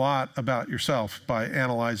learn a lot about yourself by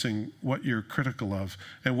analyzing what you're critical of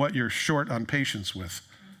and what you're short on patience with.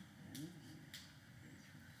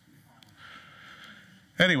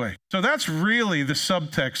 Anyway, so that's really the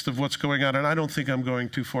subtext of what's going on, and I don't think I'm going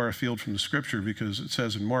too far afield from the scripture because it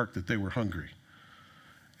says in Mark that they were hungry.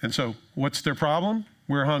 And so what's their problem?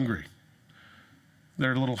 We're hungry.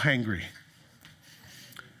 They're a little hangry.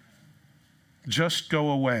 Just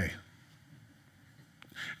go away.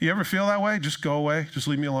 You ever feel that way? Just go away. Just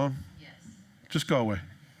leave me alone. Yes. Just go away.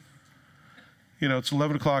 You know, it's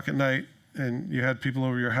 11 o'clock at night and you had people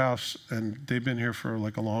over your house and they've been here for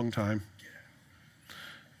like a long time.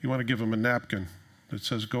 You want to give them a napkin that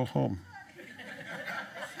says, go home.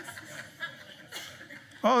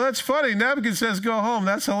 Oh, that's funny. Napkin says, go home.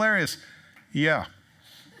 That's hilarious. Yeah.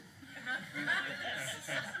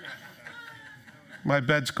 My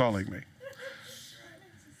bed's calling me.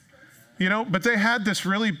 You know, but they had this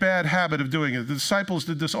really bad habit of doing it. The disciples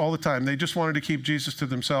did this all the time. They just wanted to keep Jesus to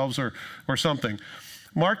themselves or something.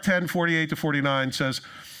 Mark 10:48-49 says,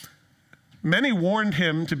 many warned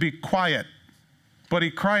him to be quiet, but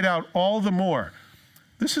he cried out all the more.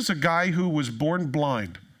 This is a guy who was born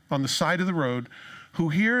blind on the side of the road who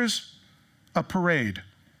hears a parade.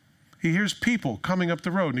 He hears people coming up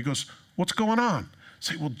the road and he goes, what's going on?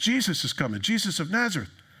 Say, well, Jesus is coming, Jesus of Nazareth.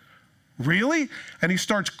 Really? And he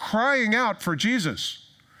starts crying out for Jesus.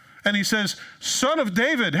 And he says, Son of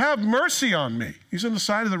David, have mercy on me. He's on the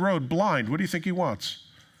side of the road, blind. What do you think he wants?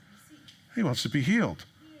 He wants to be healed.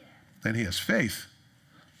 And he has faith.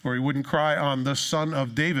 Or he wouldn't cry on the Son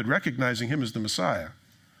of David, recognizing him as the Messiah.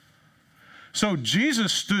 So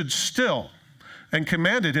Jesus stood still and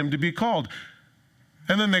commanded him to be called.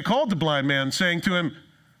 And then they called the blind man, saying to him,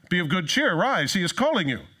 be of good cheer, rise, he is calling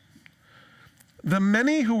you. The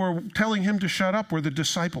many who were telling him to shut up were the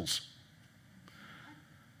disciples.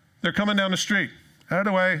 They're coming down the street. Out of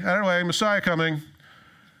the way, Messiah coming.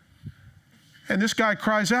 And this guy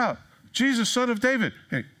cries out, Jesus, Son of David.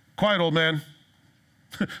 Hey, quiet, old man.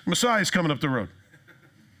 Messiah's coming up the road.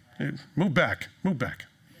 Hey, move back, move back.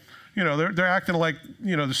 You know, they're acting like,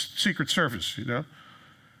 you know, the Secret Service, you know.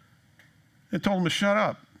 They told him to shut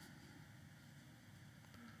up.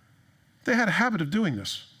 They had a habit of doing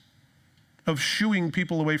this, of shooing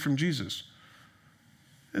people away from Jesus.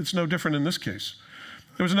 It's no different in this case.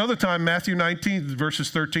 There was another time, Matthew 19,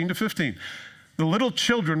 verses 13-15. The little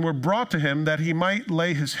children were brought to him that he might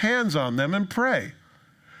lay his hands on them and pray.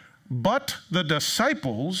 But the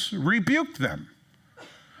disciples rebuked them.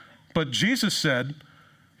 But Jesus said,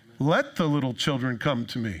 let the little children come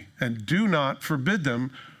to me, and do not forbid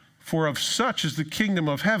them, for of such is the kingdom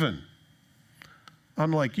of heaven.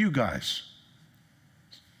 Unlike you guys.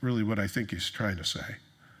 Really what I think he's trying to say.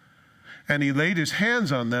 And he laid his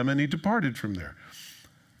hands on them and he departed from there.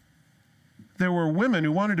 There were women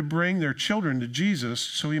who wanted to bring their children to Jesus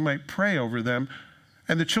so he might pray over them,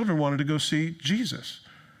 and the children wanted to go see Jesus.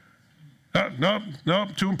 No,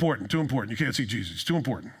 too important. You can't see Jesus. It's too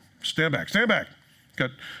important. Stand back.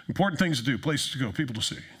 Got important things to do, places to go, people to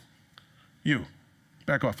see. You,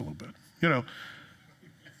 back off a little bit. You know.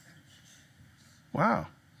 Wow,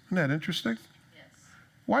 isn't that interesting? Yes.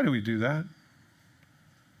 Why do we do that?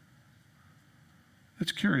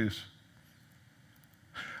 It's curious.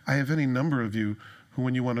 I have any number of you who,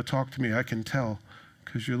 when you want to talk to me, I can tell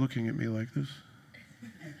because you're looking at me like this.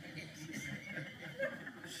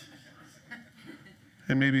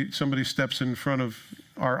 And maybe somebody steps in front of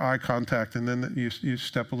our eye contact and then you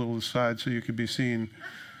step a little aside so you can be seen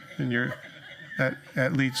and you're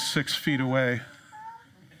at least 6 feet away.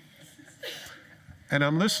 And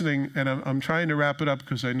I'm listening, and I'm trying to wrap it up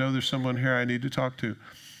because I know there's someone here I need to talk to.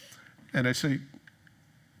 And I say,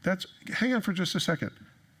 hang on for just a second.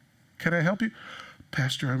 Can I help you?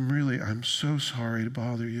 Pastor, I'm so sorry to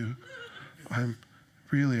bother you. I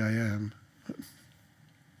am.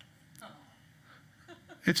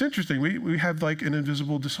 It's interesting. We have like an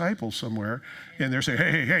invisible disciple somewhere, and they're saying,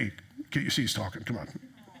 hey, can't you see he's talking? Come on.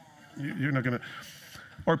 You're not going to.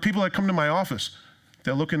 Or people that come to my office,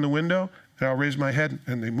 they'll look in the window, and I'll raise my head,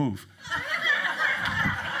 and they move.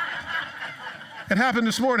 It happened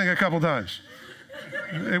this morning a couple times.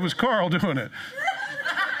 It was Carl doing it.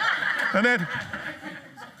 And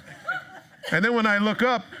then when I look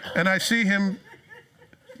up, and I see him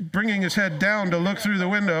bringing his head down to look through the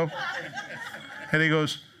window, and he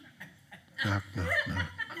goes, knock.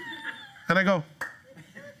 And I go,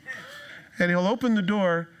 and he'll open the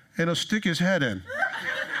door, and he'll stick his head in.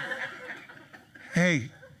 Hey,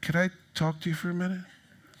 can I talk to you for a minute?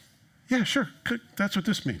 Yeah, sure. That's what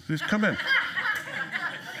this means. Just come in.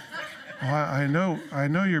 Oh, I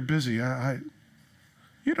know you're busy.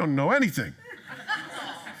 You don't know anything.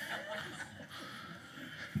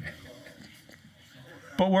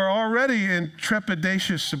 But we're already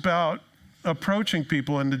trepidatious about approaching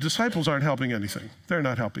people, and the disciples aren't helping anything. They're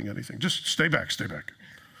not helping anything. Just stay back, stay back.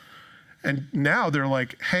 And now they're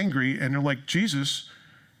like hangry, and they're like, Jesus,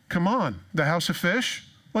 come on, the house of fish,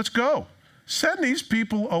 let's go. Send these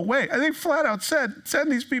people away. I think flat out said,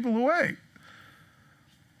 send these people away.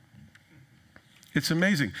 It's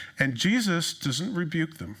amazing. And Jesus doesn't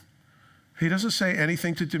rebuke them. He doesn't say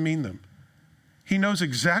anything to demean them. He knows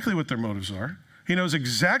exactly what their motives are. He knows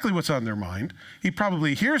exactly what's on their mind. He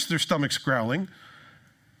probably hears their stomachs growling,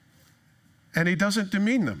 and he doesn't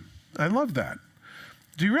demean them. I love that.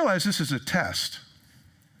 Do you realize this is a test?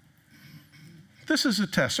 This is a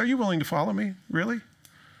test. Are you willing to follow me? Really?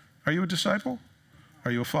 Are you a disciple?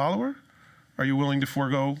 Are you a follower? Are you willing to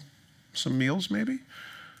forego some meals, maybe?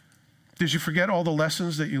 Did you forget all the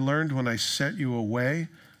lessons that you learned when I sent you away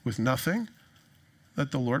with nothing?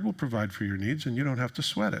 That the Lord will provide for your needs, and you don't have to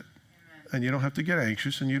sweat it. Amen. And you don't have to get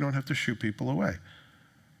anxious, and you don't have to shoo people away.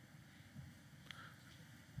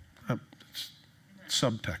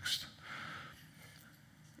 Subtext.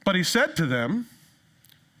 But he said to them,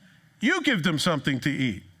 you give them something to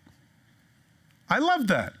eat. I love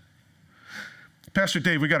that. Pastor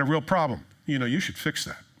Dave, we got a real problem. You know, you should fix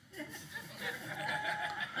that.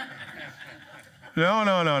 No.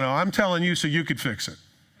 I'm telling you so you could fix it.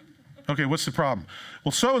 Okay, what's the problem?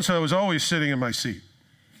 Well, so-and-so is always sitting in my seat.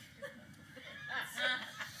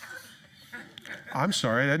 I'm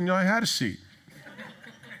sorry, I didn't know I had a seat.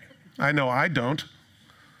 I know I don't.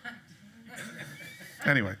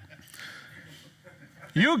 Anyway,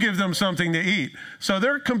 you give them something to eat. So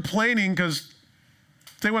they're complaining because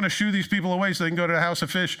they want to shoo these people away so they can go to the house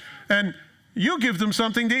of fish, and you give them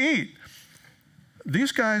something to eat.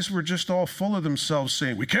 These guys were just all full of themselves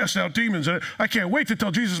saying, we cast out demons, and I can't wait to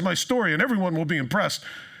tell Jesus my story, and everyone will be impressed.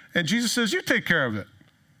 And Jesus says, you take care of it.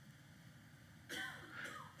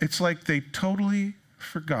 It's like they totally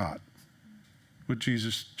forgot what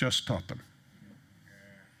Jesus just taught them.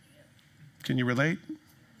 Can you relate?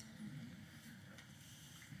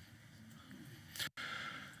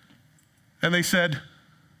 And they said,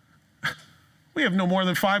 we have no more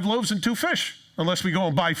than 5 loaves and 2 fish, unless we go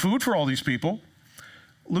and buy food for all these people.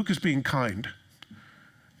 Luke is being kind.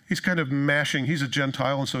 He's kind of mashing. He's a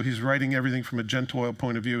Gentile, and so he's writing everything from a Gentile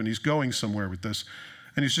point of view, and he's going somewhere with this.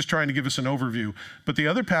 And he's just trying to give us an overview. But the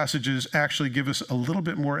other passages actually give us a little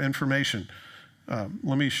bit more information.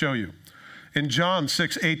 Let me show you. In John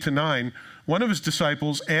 6:8-9, one of his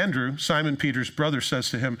disciples, Andrew, Simon Peter's brother, says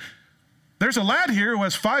to him, there's a lad here who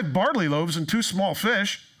has 5 barley loaves and 2 small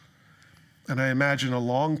fish. And I imagine a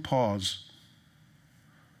long pause.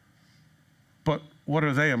 But what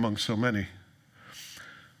are they among so many?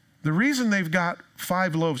 The reason they've got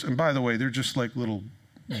 5 loaves, and by the way, they're just like little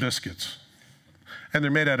biscuits. And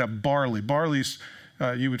they're made out of barley. Barley's,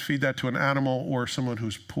 you would feed that to an animal or someone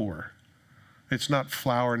who's poor. It's not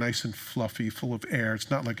flour, nice and fluffy, full of air. It's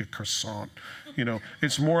not like a croissant. You know,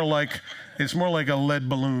 it's more like a lead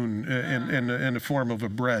balloon in the form of a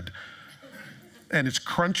bread. And it's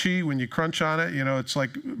crunchy when you crunch on it. You know, it's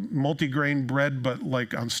like multigrain bread, but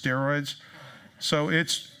like on steroids. So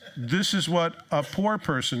this is what a poor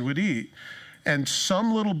person would eat. And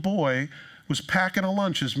some little boy was packing a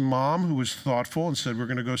lunch. His mom, who was thoughtful and said, we're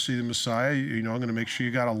going to go see the Messiah. You know, I'm going to make sure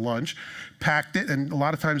you got a lunch. Packed it, and a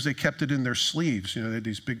lot of times they kept it in their sleeves. You know, they had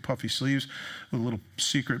these big puffy sleeves with a little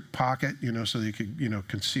secret pocket, you know, so they could, you know,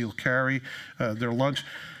 conceal carry their lunch.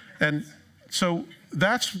 And so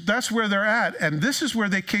that's where they're at. And this is where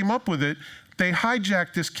they came up with it. They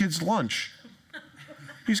hijacked this kid's lunch.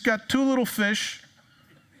 He's got 2 little fish,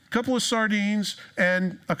 a couple of sardines,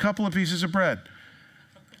 and a couple of pieces of bread.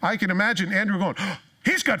 I can imagine Andrew going, oh,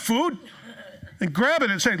 he's got food, and grab it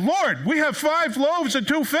and say, Lord, we have 5 loaves and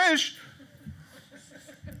 2 fish.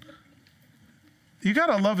 You got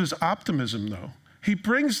to love his optimism, though. He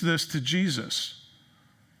brings this to Jesus.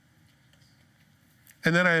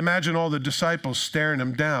 And then I imagine all the disciples staring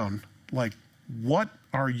him down like, what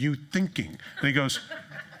are you thinking? And he goes,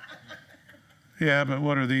 yeah, but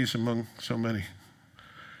what are these among so many?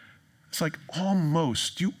 It's like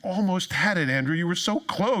you almost had it, Andrew. You were so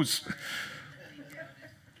close.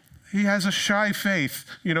 He has a shy faith.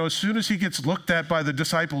 You know, as soon as he gets looked at by the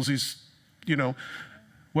disciples, he's, you know,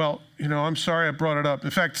 well, you know, I'm sorry I brought it up.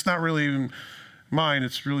 In fact, it's not really even mine.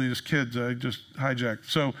 It's really this kid's I just hijacked.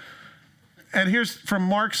 So, and here's from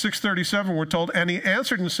Mark 6:37, we're told, and he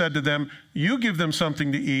answered and said to them, you give them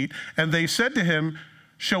something to eat. And they said to him,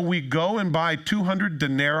 shall we go and buy 200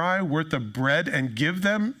 denarii worth of bread and give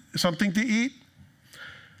them something to eat?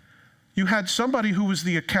 You had somebody who was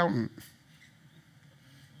the accountant.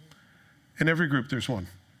 In every group, there's one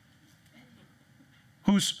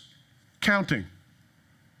who's counting.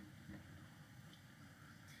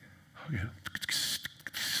 Oh, yeah.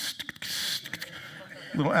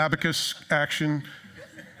 Little abacus action.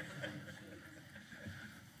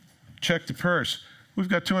 Check the purse. We've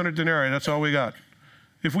got 200 denarii. That's all we got.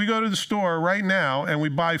 If we go to the store right now and we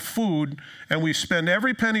buy food and we spend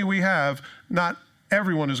every penny we have, not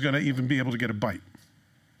everyone is going to even be able to get a bite.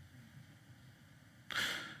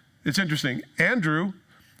 It's interesting. Andrew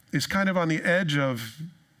is kind of on the edge of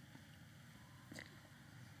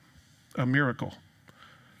a miracle.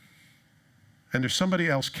 And there's somebody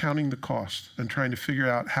else counting the cost and trying to figure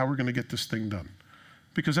out how we're going to get this thing done.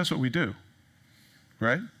 Because that's what we do,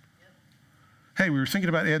 right? Yep. Hey, we were thinking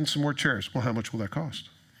about adding some more chairs. Well, how much will that cost?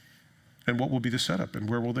 And what will be the setup? And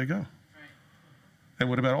where will they go? Right. And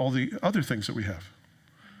what about all the other things that we have?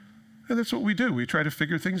 And that's what we do. We try to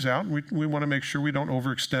figure things out, and we want to make sure we don't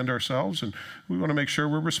overextend ourselves, and we want to make sure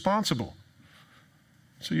we're responsible.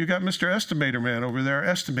 So you got Mr. Estimator Man over there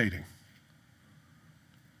estimating.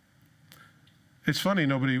 It's funny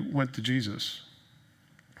nobody went to Jesus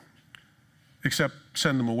except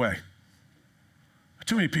send them away.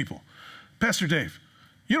 Too many people. Pastor Dave,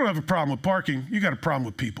 you don't have a problem with parking. You got a problem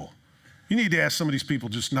with people. You need to ask some of these people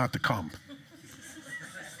just not to come.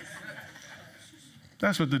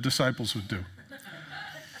 That's what the disciples would do.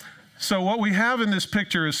 So what we have in this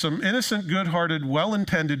picture is some innocent, good-hearted,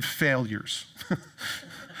 well-intended failures.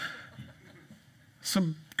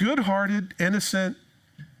 Some good-hearted, innocent,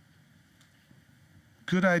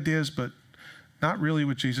 good ideas, but not really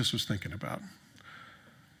what Jesus was thinking about.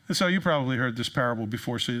 And so you probably heard this parable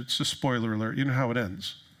before, so it's a spoiler alert. You know how it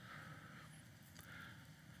ends.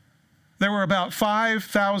 There were about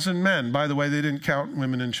 5,000 men. By the way, they didn't count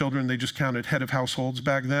women and children. They just counted head of households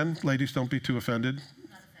back then. Ladies, don't be too offended.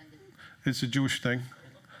 Not offended. It's a Jewish thing.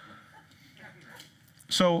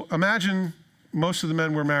 So imagine most of the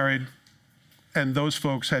men were married and those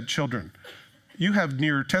folks had children. You have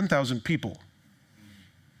near 10,000 people.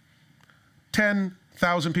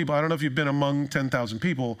 10,000 people. I don't know if you've been among 10,000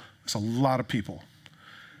 people. It's a lot of people.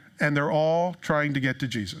 And they're all trying to get to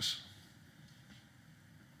Jesus.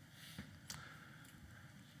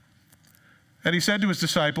 And he said to his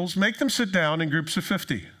disciples, make them sit down in groups of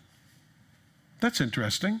 50. That's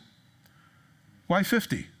interesting. Why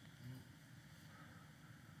 50?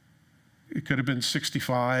 It could have been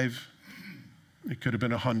 65. It could have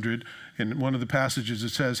been 100. In one of the passages, it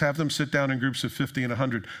says, have them sit down in groups of 50 and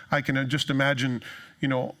 100. I can just imagine,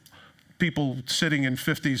 people sitting in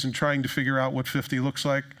 50s and trying to figure out what 50 looks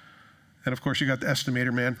like. And of course, you got the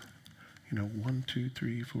estimator man. 1, 2,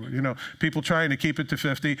 3, 4, people trying to keep it to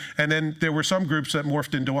 50. And then there were some groups that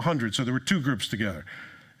morphed into 100. So there were two groups together.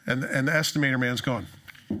 And the estimator man's gone,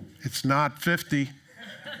 it's not 50.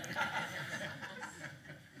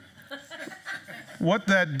 What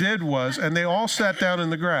that did was, and they all sat down in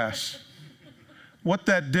the grass. What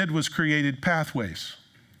that did was created pathways.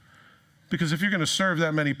 Because if you're going to serve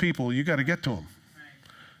that many people, you got to get to them.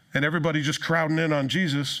 And everybody just crowding in on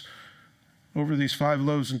Jesus over these 5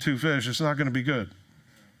 loaves and 2 fish, it's not going to be good.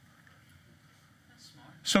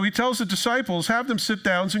 So he tells the disciples, have them sit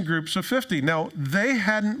down in groups of 50. Now, they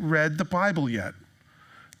hadn't read the Bible yet.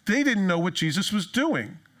 They didn't know what Jesus was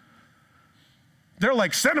doing. They're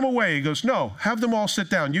like, send them away. He goes, no, have them all sit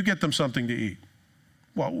down. You get them something to eat.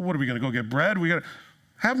 Well, what are we going to go get bread? We got to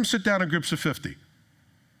have them sit down in groups of 50.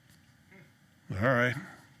 All right.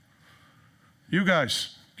 You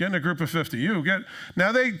guys, get in a group of 50.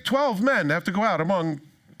 Now 12 men have to go out among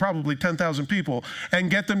probably 10,000 people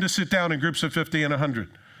and get them to sit down in groups of 50 and 100.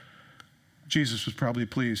 Jesus was probably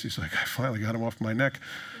pleased. He's like, I finally got him off my neck.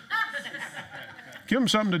 Give them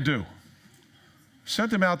something to do.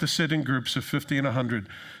 Sent them out to sit in groups of 50 and 100.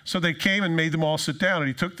 So they came and made them all sit down. And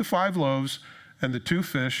he took the 5 loaves and the 2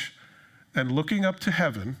 fish, and looking up to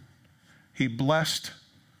heaven, he blessed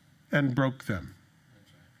and broke them.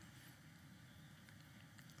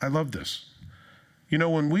 I love this.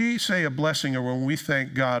 When we say a blessing or when we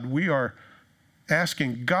thank God, we are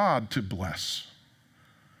asking God to bless.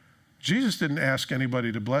 Jesus didn't ask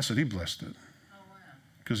anybody to bless it. He blessed it.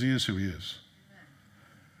 Because he is who he is.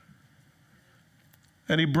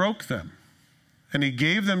 And he broke them. And he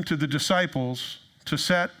gave them to the disciples to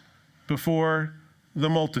set before the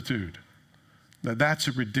multitude. Now that's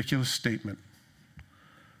a ridiculous statement.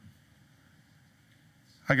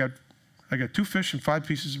 I got 2 fish and 5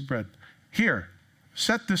 pieces of bread. Here,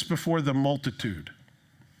 set this before the multitude.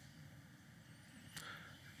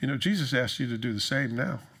 Jesus asked you to do the same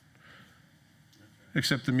now.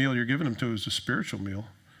 Except the meal you're giving them to is a spiritual meal.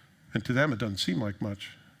 And to them, it doesn't seem like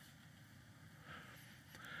much.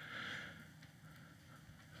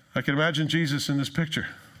 I can imagine Jesus in this picture.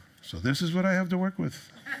 So this is what I have to work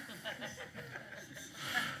with.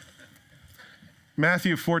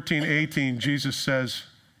 Matthew 14:18, Jesus says,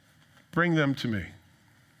 bring them to me.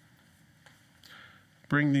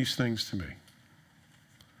 Bring these things to me.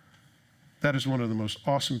 That is one of the most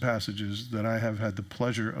awesome passages that I have had the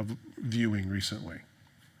pleasure of viewing recently.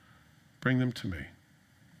 Bring them to me.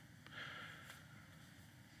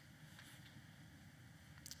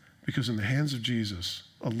 Because in the hands of Jesus,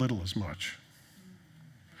 a little is much.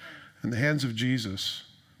 In the hands of Jesus,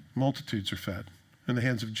 multitudes are fed. In the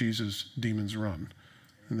hands of Jesus, demons run.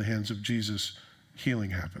 In the hands of Jesus,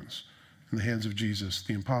 healing happens. In the hands of Jesus,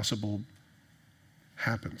 the impossible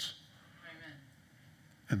happens. Amen.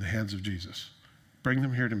 In the hands of Jesus. Bring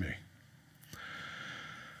them here to me.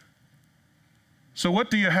 So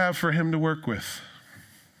what do you have for him to work with?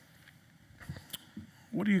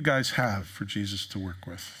 What do you guys have for Jesus to work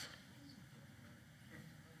with?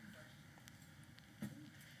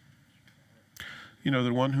 You know,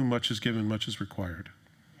 the one whom much is given, much is required.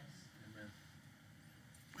 Yes.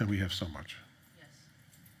 And we have so much. Yes.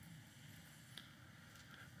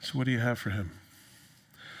 So what do you have for him?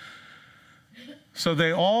 So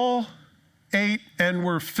they all ate and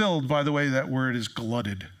were filled. By the way, that word is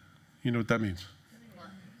glutted. You know what that means?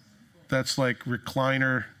 That's like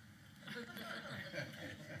recliner,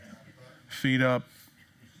 feet up,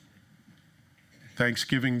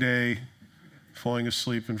 Thanksgiving Day, falling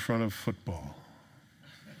asleep in front of football.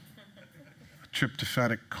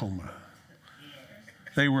 Tryptophanic coma.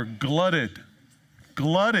 They were glutted,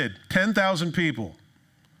 10,000 people.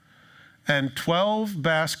 And 12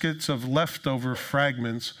 baskets of leftover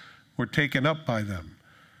fragments were taken up by them.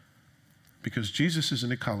 Because Jesus is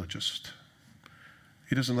an ecologist.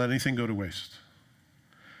 He doesn't let anything go to waste.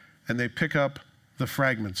 And they pick up the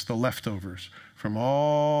fragments, the leftovers, from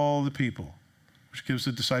all the people, which gives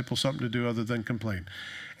the disciples something to do other than complain.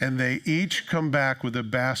 And they each come back with a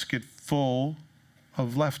basket full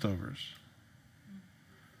of leftovers.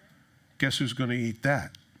 Guess who's going to eat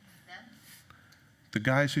that? The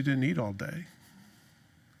guys who didn't eat all day.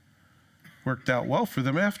 Worked out well for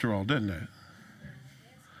them after all, didn't it?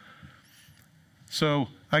 So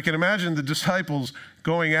I can imagine the disciples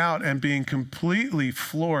going out and being completely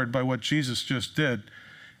floored by what Jesus just did,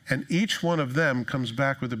 and each one of them comes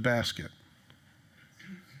back with a basket.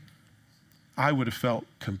 I would have felt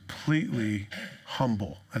completely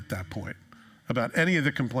humble at that point about any of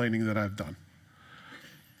the complaining that I've done.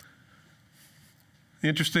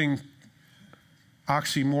 Interesting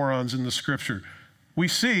oxymorons in the scripture. We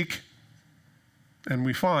seek and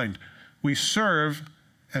we find. We serve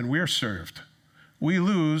and we're served. We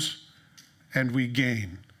lose and we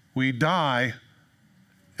gain. We die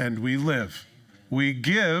and we live. We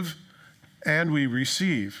give and we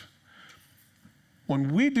receive.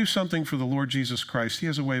 When we do something for the Lord Jesus Christ, he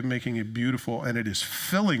has a way of making it beautiful, and it is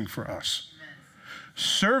filling for us.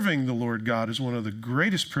 Serving the Lord God is one of the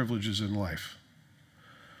greatest privileges in life.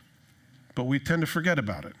 But we tend to forget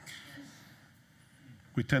about it.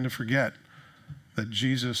 We tend to forget that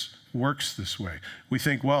Jesus works this way. We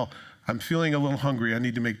think, well, I'm feeling a little hungry. I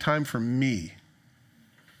need to make time for me.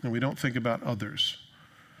 And we don't think about others.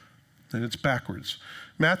 And it's backwards.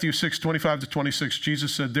 Matthew 6:25-26,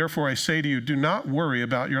 Jesus said, therefore I say to you, do not worry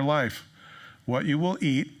about your life, what you will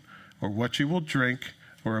eat or what you will drink,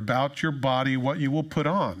 or about your body, what you will put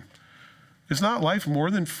on. Is not life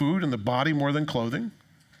more than food and the body more than clothing?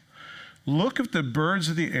 Look at the birds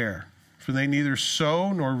of the air, for they neither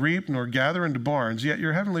sow nor reap nor gather into barns, yet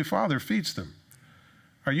your heavenly Father feeds them.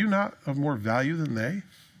 Are you not of more value than they?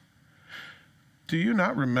 Do you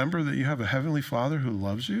not remember that you have a heavenly Father who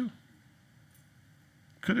loves you?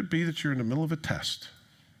 Could it be that you're in the middle of a test?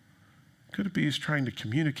 Could it be he's trying to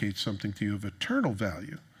communicate something to you of eternal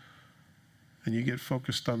value, and you get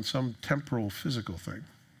focused on some temporal, physical thing?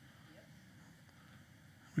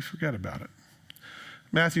 We forget about it.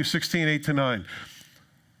 Matthew 16:8-9.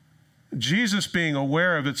 Jesus, being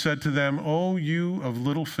aware of it, said to them, O you of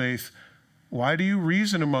little faith, why do you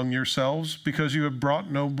reason among yourselves because you have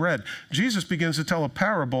brought no bread? Jesus begins to tell a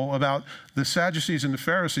parable about the Sadducees and the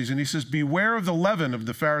Pharisees, and he says, beware of the leaven of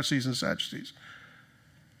the Pharisees and Sadducees.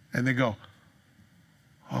 And they go,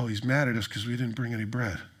 oh, he's mad at us because we didn't bring any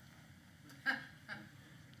bread.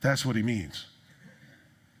 That's what he means.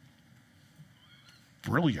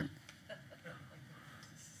 Brilliant.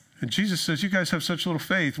 And Jesus says, you guys have such little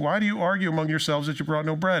faith. Why do you argue among yourselves that you brought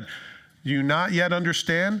no bread? Do you not yet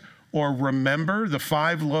understand or remember the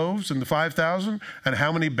 5 loaves and the 5,000 and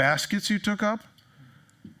how many baskets you took up?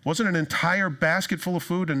 Wasn't an entire basket full of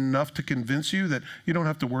food enough to convince you that you don't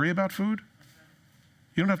have to worry about food?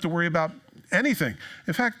 You don't have to worry about anything.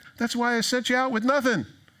 In fact, that's why I sent you out with nothing.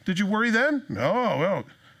 Did you worry then? No. Well,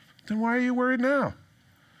 then why are you worried now?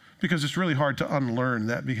 Because it's really hard to unlearn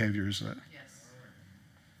that behavior, isn't it? Yes.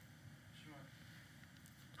 Sure.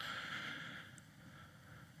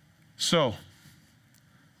 So,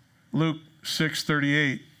 Luke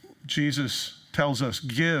 6:38, Jesus tells us,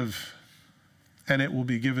 give, and it will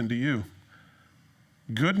be given to you.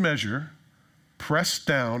 Good measure, pressed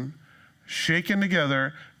down, shaken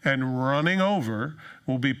together, and running over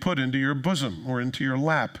will be put into your bosom or into your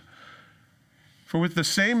lap. For with the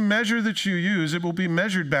same measure that you use, it will be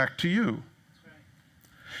measured back to you. That's right.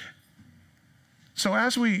 So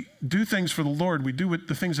as we do things for the Lord, we do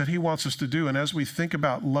the things that he wants us to do. And as we think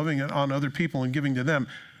about loving it on other people and giving to them,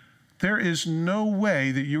 there is no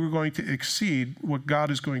way that you are going to exceed what God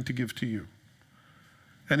is going to give to you.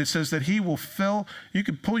 And it says that he will fill, you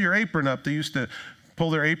could pull your apron up. They used to pull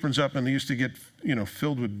their aprons up and they used to get,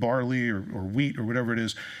 filled with barley or wheat or whatever it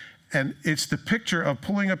is. And it's the picture of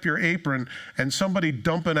pulling up your apron and somebody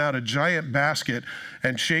dumping out a giant basket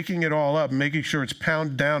and shaking it all up, making sure it's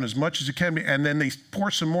pounded down as much as it can be. And then they pour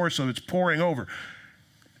some more so it's pouring over.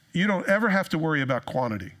 You don't ever have to worry about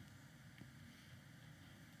quantity.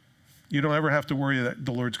 You don't ever have to worry that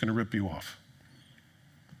the Lord's going to rip you off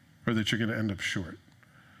or that you're going to end up short.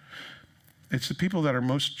 It's the people that are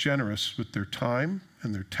most generous with their time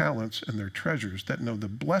and their talents and their treasures that know the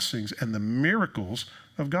blessings and the miracles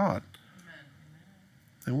of God. Amen.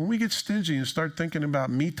 And when we get stingy and start thinking about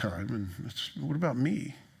me time, and what about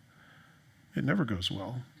me? It never goes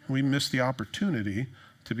well. We miss the opportunity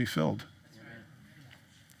to be filled. That's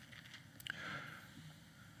right.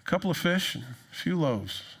 A couple of fish and a few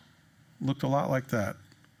loaves. Looked a lot like that.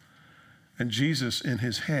 And Jesus, in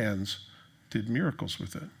his hands, did miracles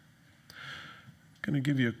with it. I'm going to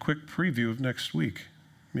give you a quick preview of next week.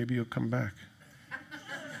 Maybe you'll come back.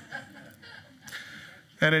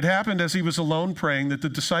 And it happened as he was alone praying that the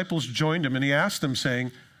disciples joined him, and he asked them,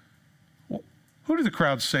 saying, well, who do the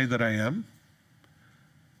crowds say that I am?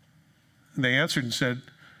 And they answered and said,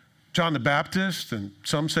 John the Baptist, and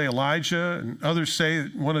some say Elijah, and others say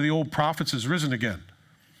that one of the old prophets has risen again.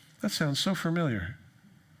 That sounds so familiar,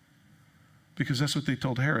 because that's what they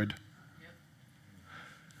told Herod. Yep.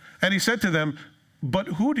 And he said to them, but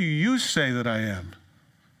who do you say that I am?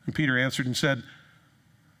 And Peter answered and said,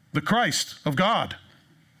 the Christ of God.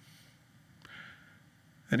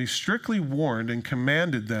 And he strictly warned and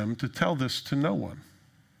commanded them to tell this to no one,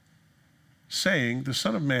 saying, the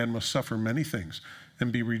Son of Man must suffer many things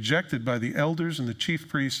and be rejected by the elders and the chief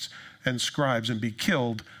priests and scribes and be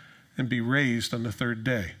killed and be raised on the third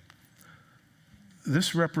day.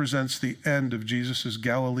 This represents the end of Jesus'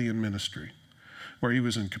 Galilean ministry, where he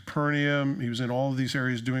was in Capernaum, he was in all of these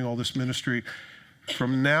areas doing all this ministry.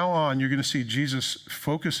 From now on, you're going to see Jesus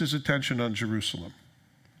focus his attention on Jerusalem,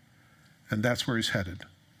 and that's where he's headed.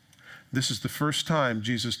 This is the first time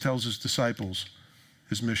Jesus tells his disciples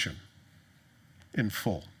his mission in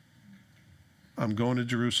full. I'm going to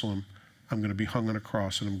Jerusalem, I'm going to be hung on a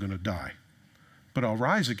cross, and I'm going to die. But I'll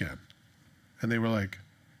rise again. And they were like,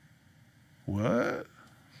 what?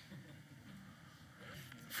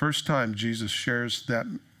 First time Jesus shares that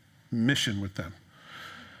mission with them.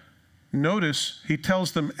 Notice he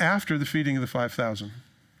tells them after the feeding of the 5,000.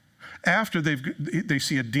 After they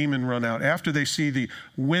see a demon run out. After they see the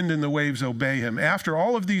wind and the waves obey him. After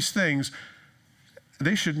all of these things,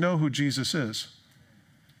 they should know who Jesus is.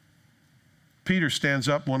 Peter stands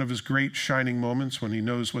up, one of his great shining moments when he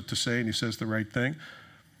knows what to say and he says the right thing.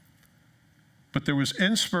 But there was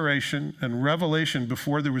inspiration and revelation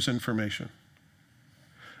before there was information.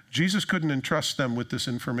 Jesus couldn't entrust them with this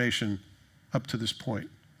information up to this point,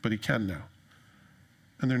 but he can now.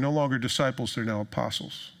 And they're no longer disciples, they're now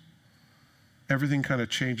apostles. Everything kind of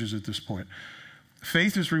changes at this point.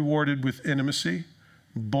 Faith is rewarded with intimacy.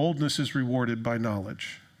 Boldness is rewarded by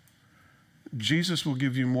knowledge. Jesus will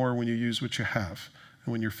give you more when you use what you have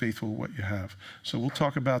and when you're faithful with what you have. So we'll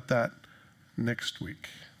talk about that next week.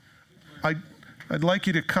 I'd like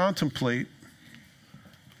you to contemplate,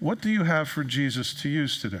 what do you have for Jesus to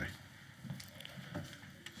use today?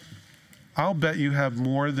 I'll bet you have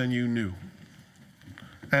more than you knew.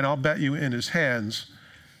 And I'll bet you in his hands,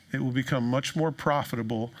 it will become much more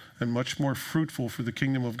profitable and much more fruitful for the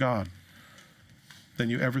kingdom of God than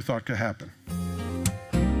you ever thought could happen.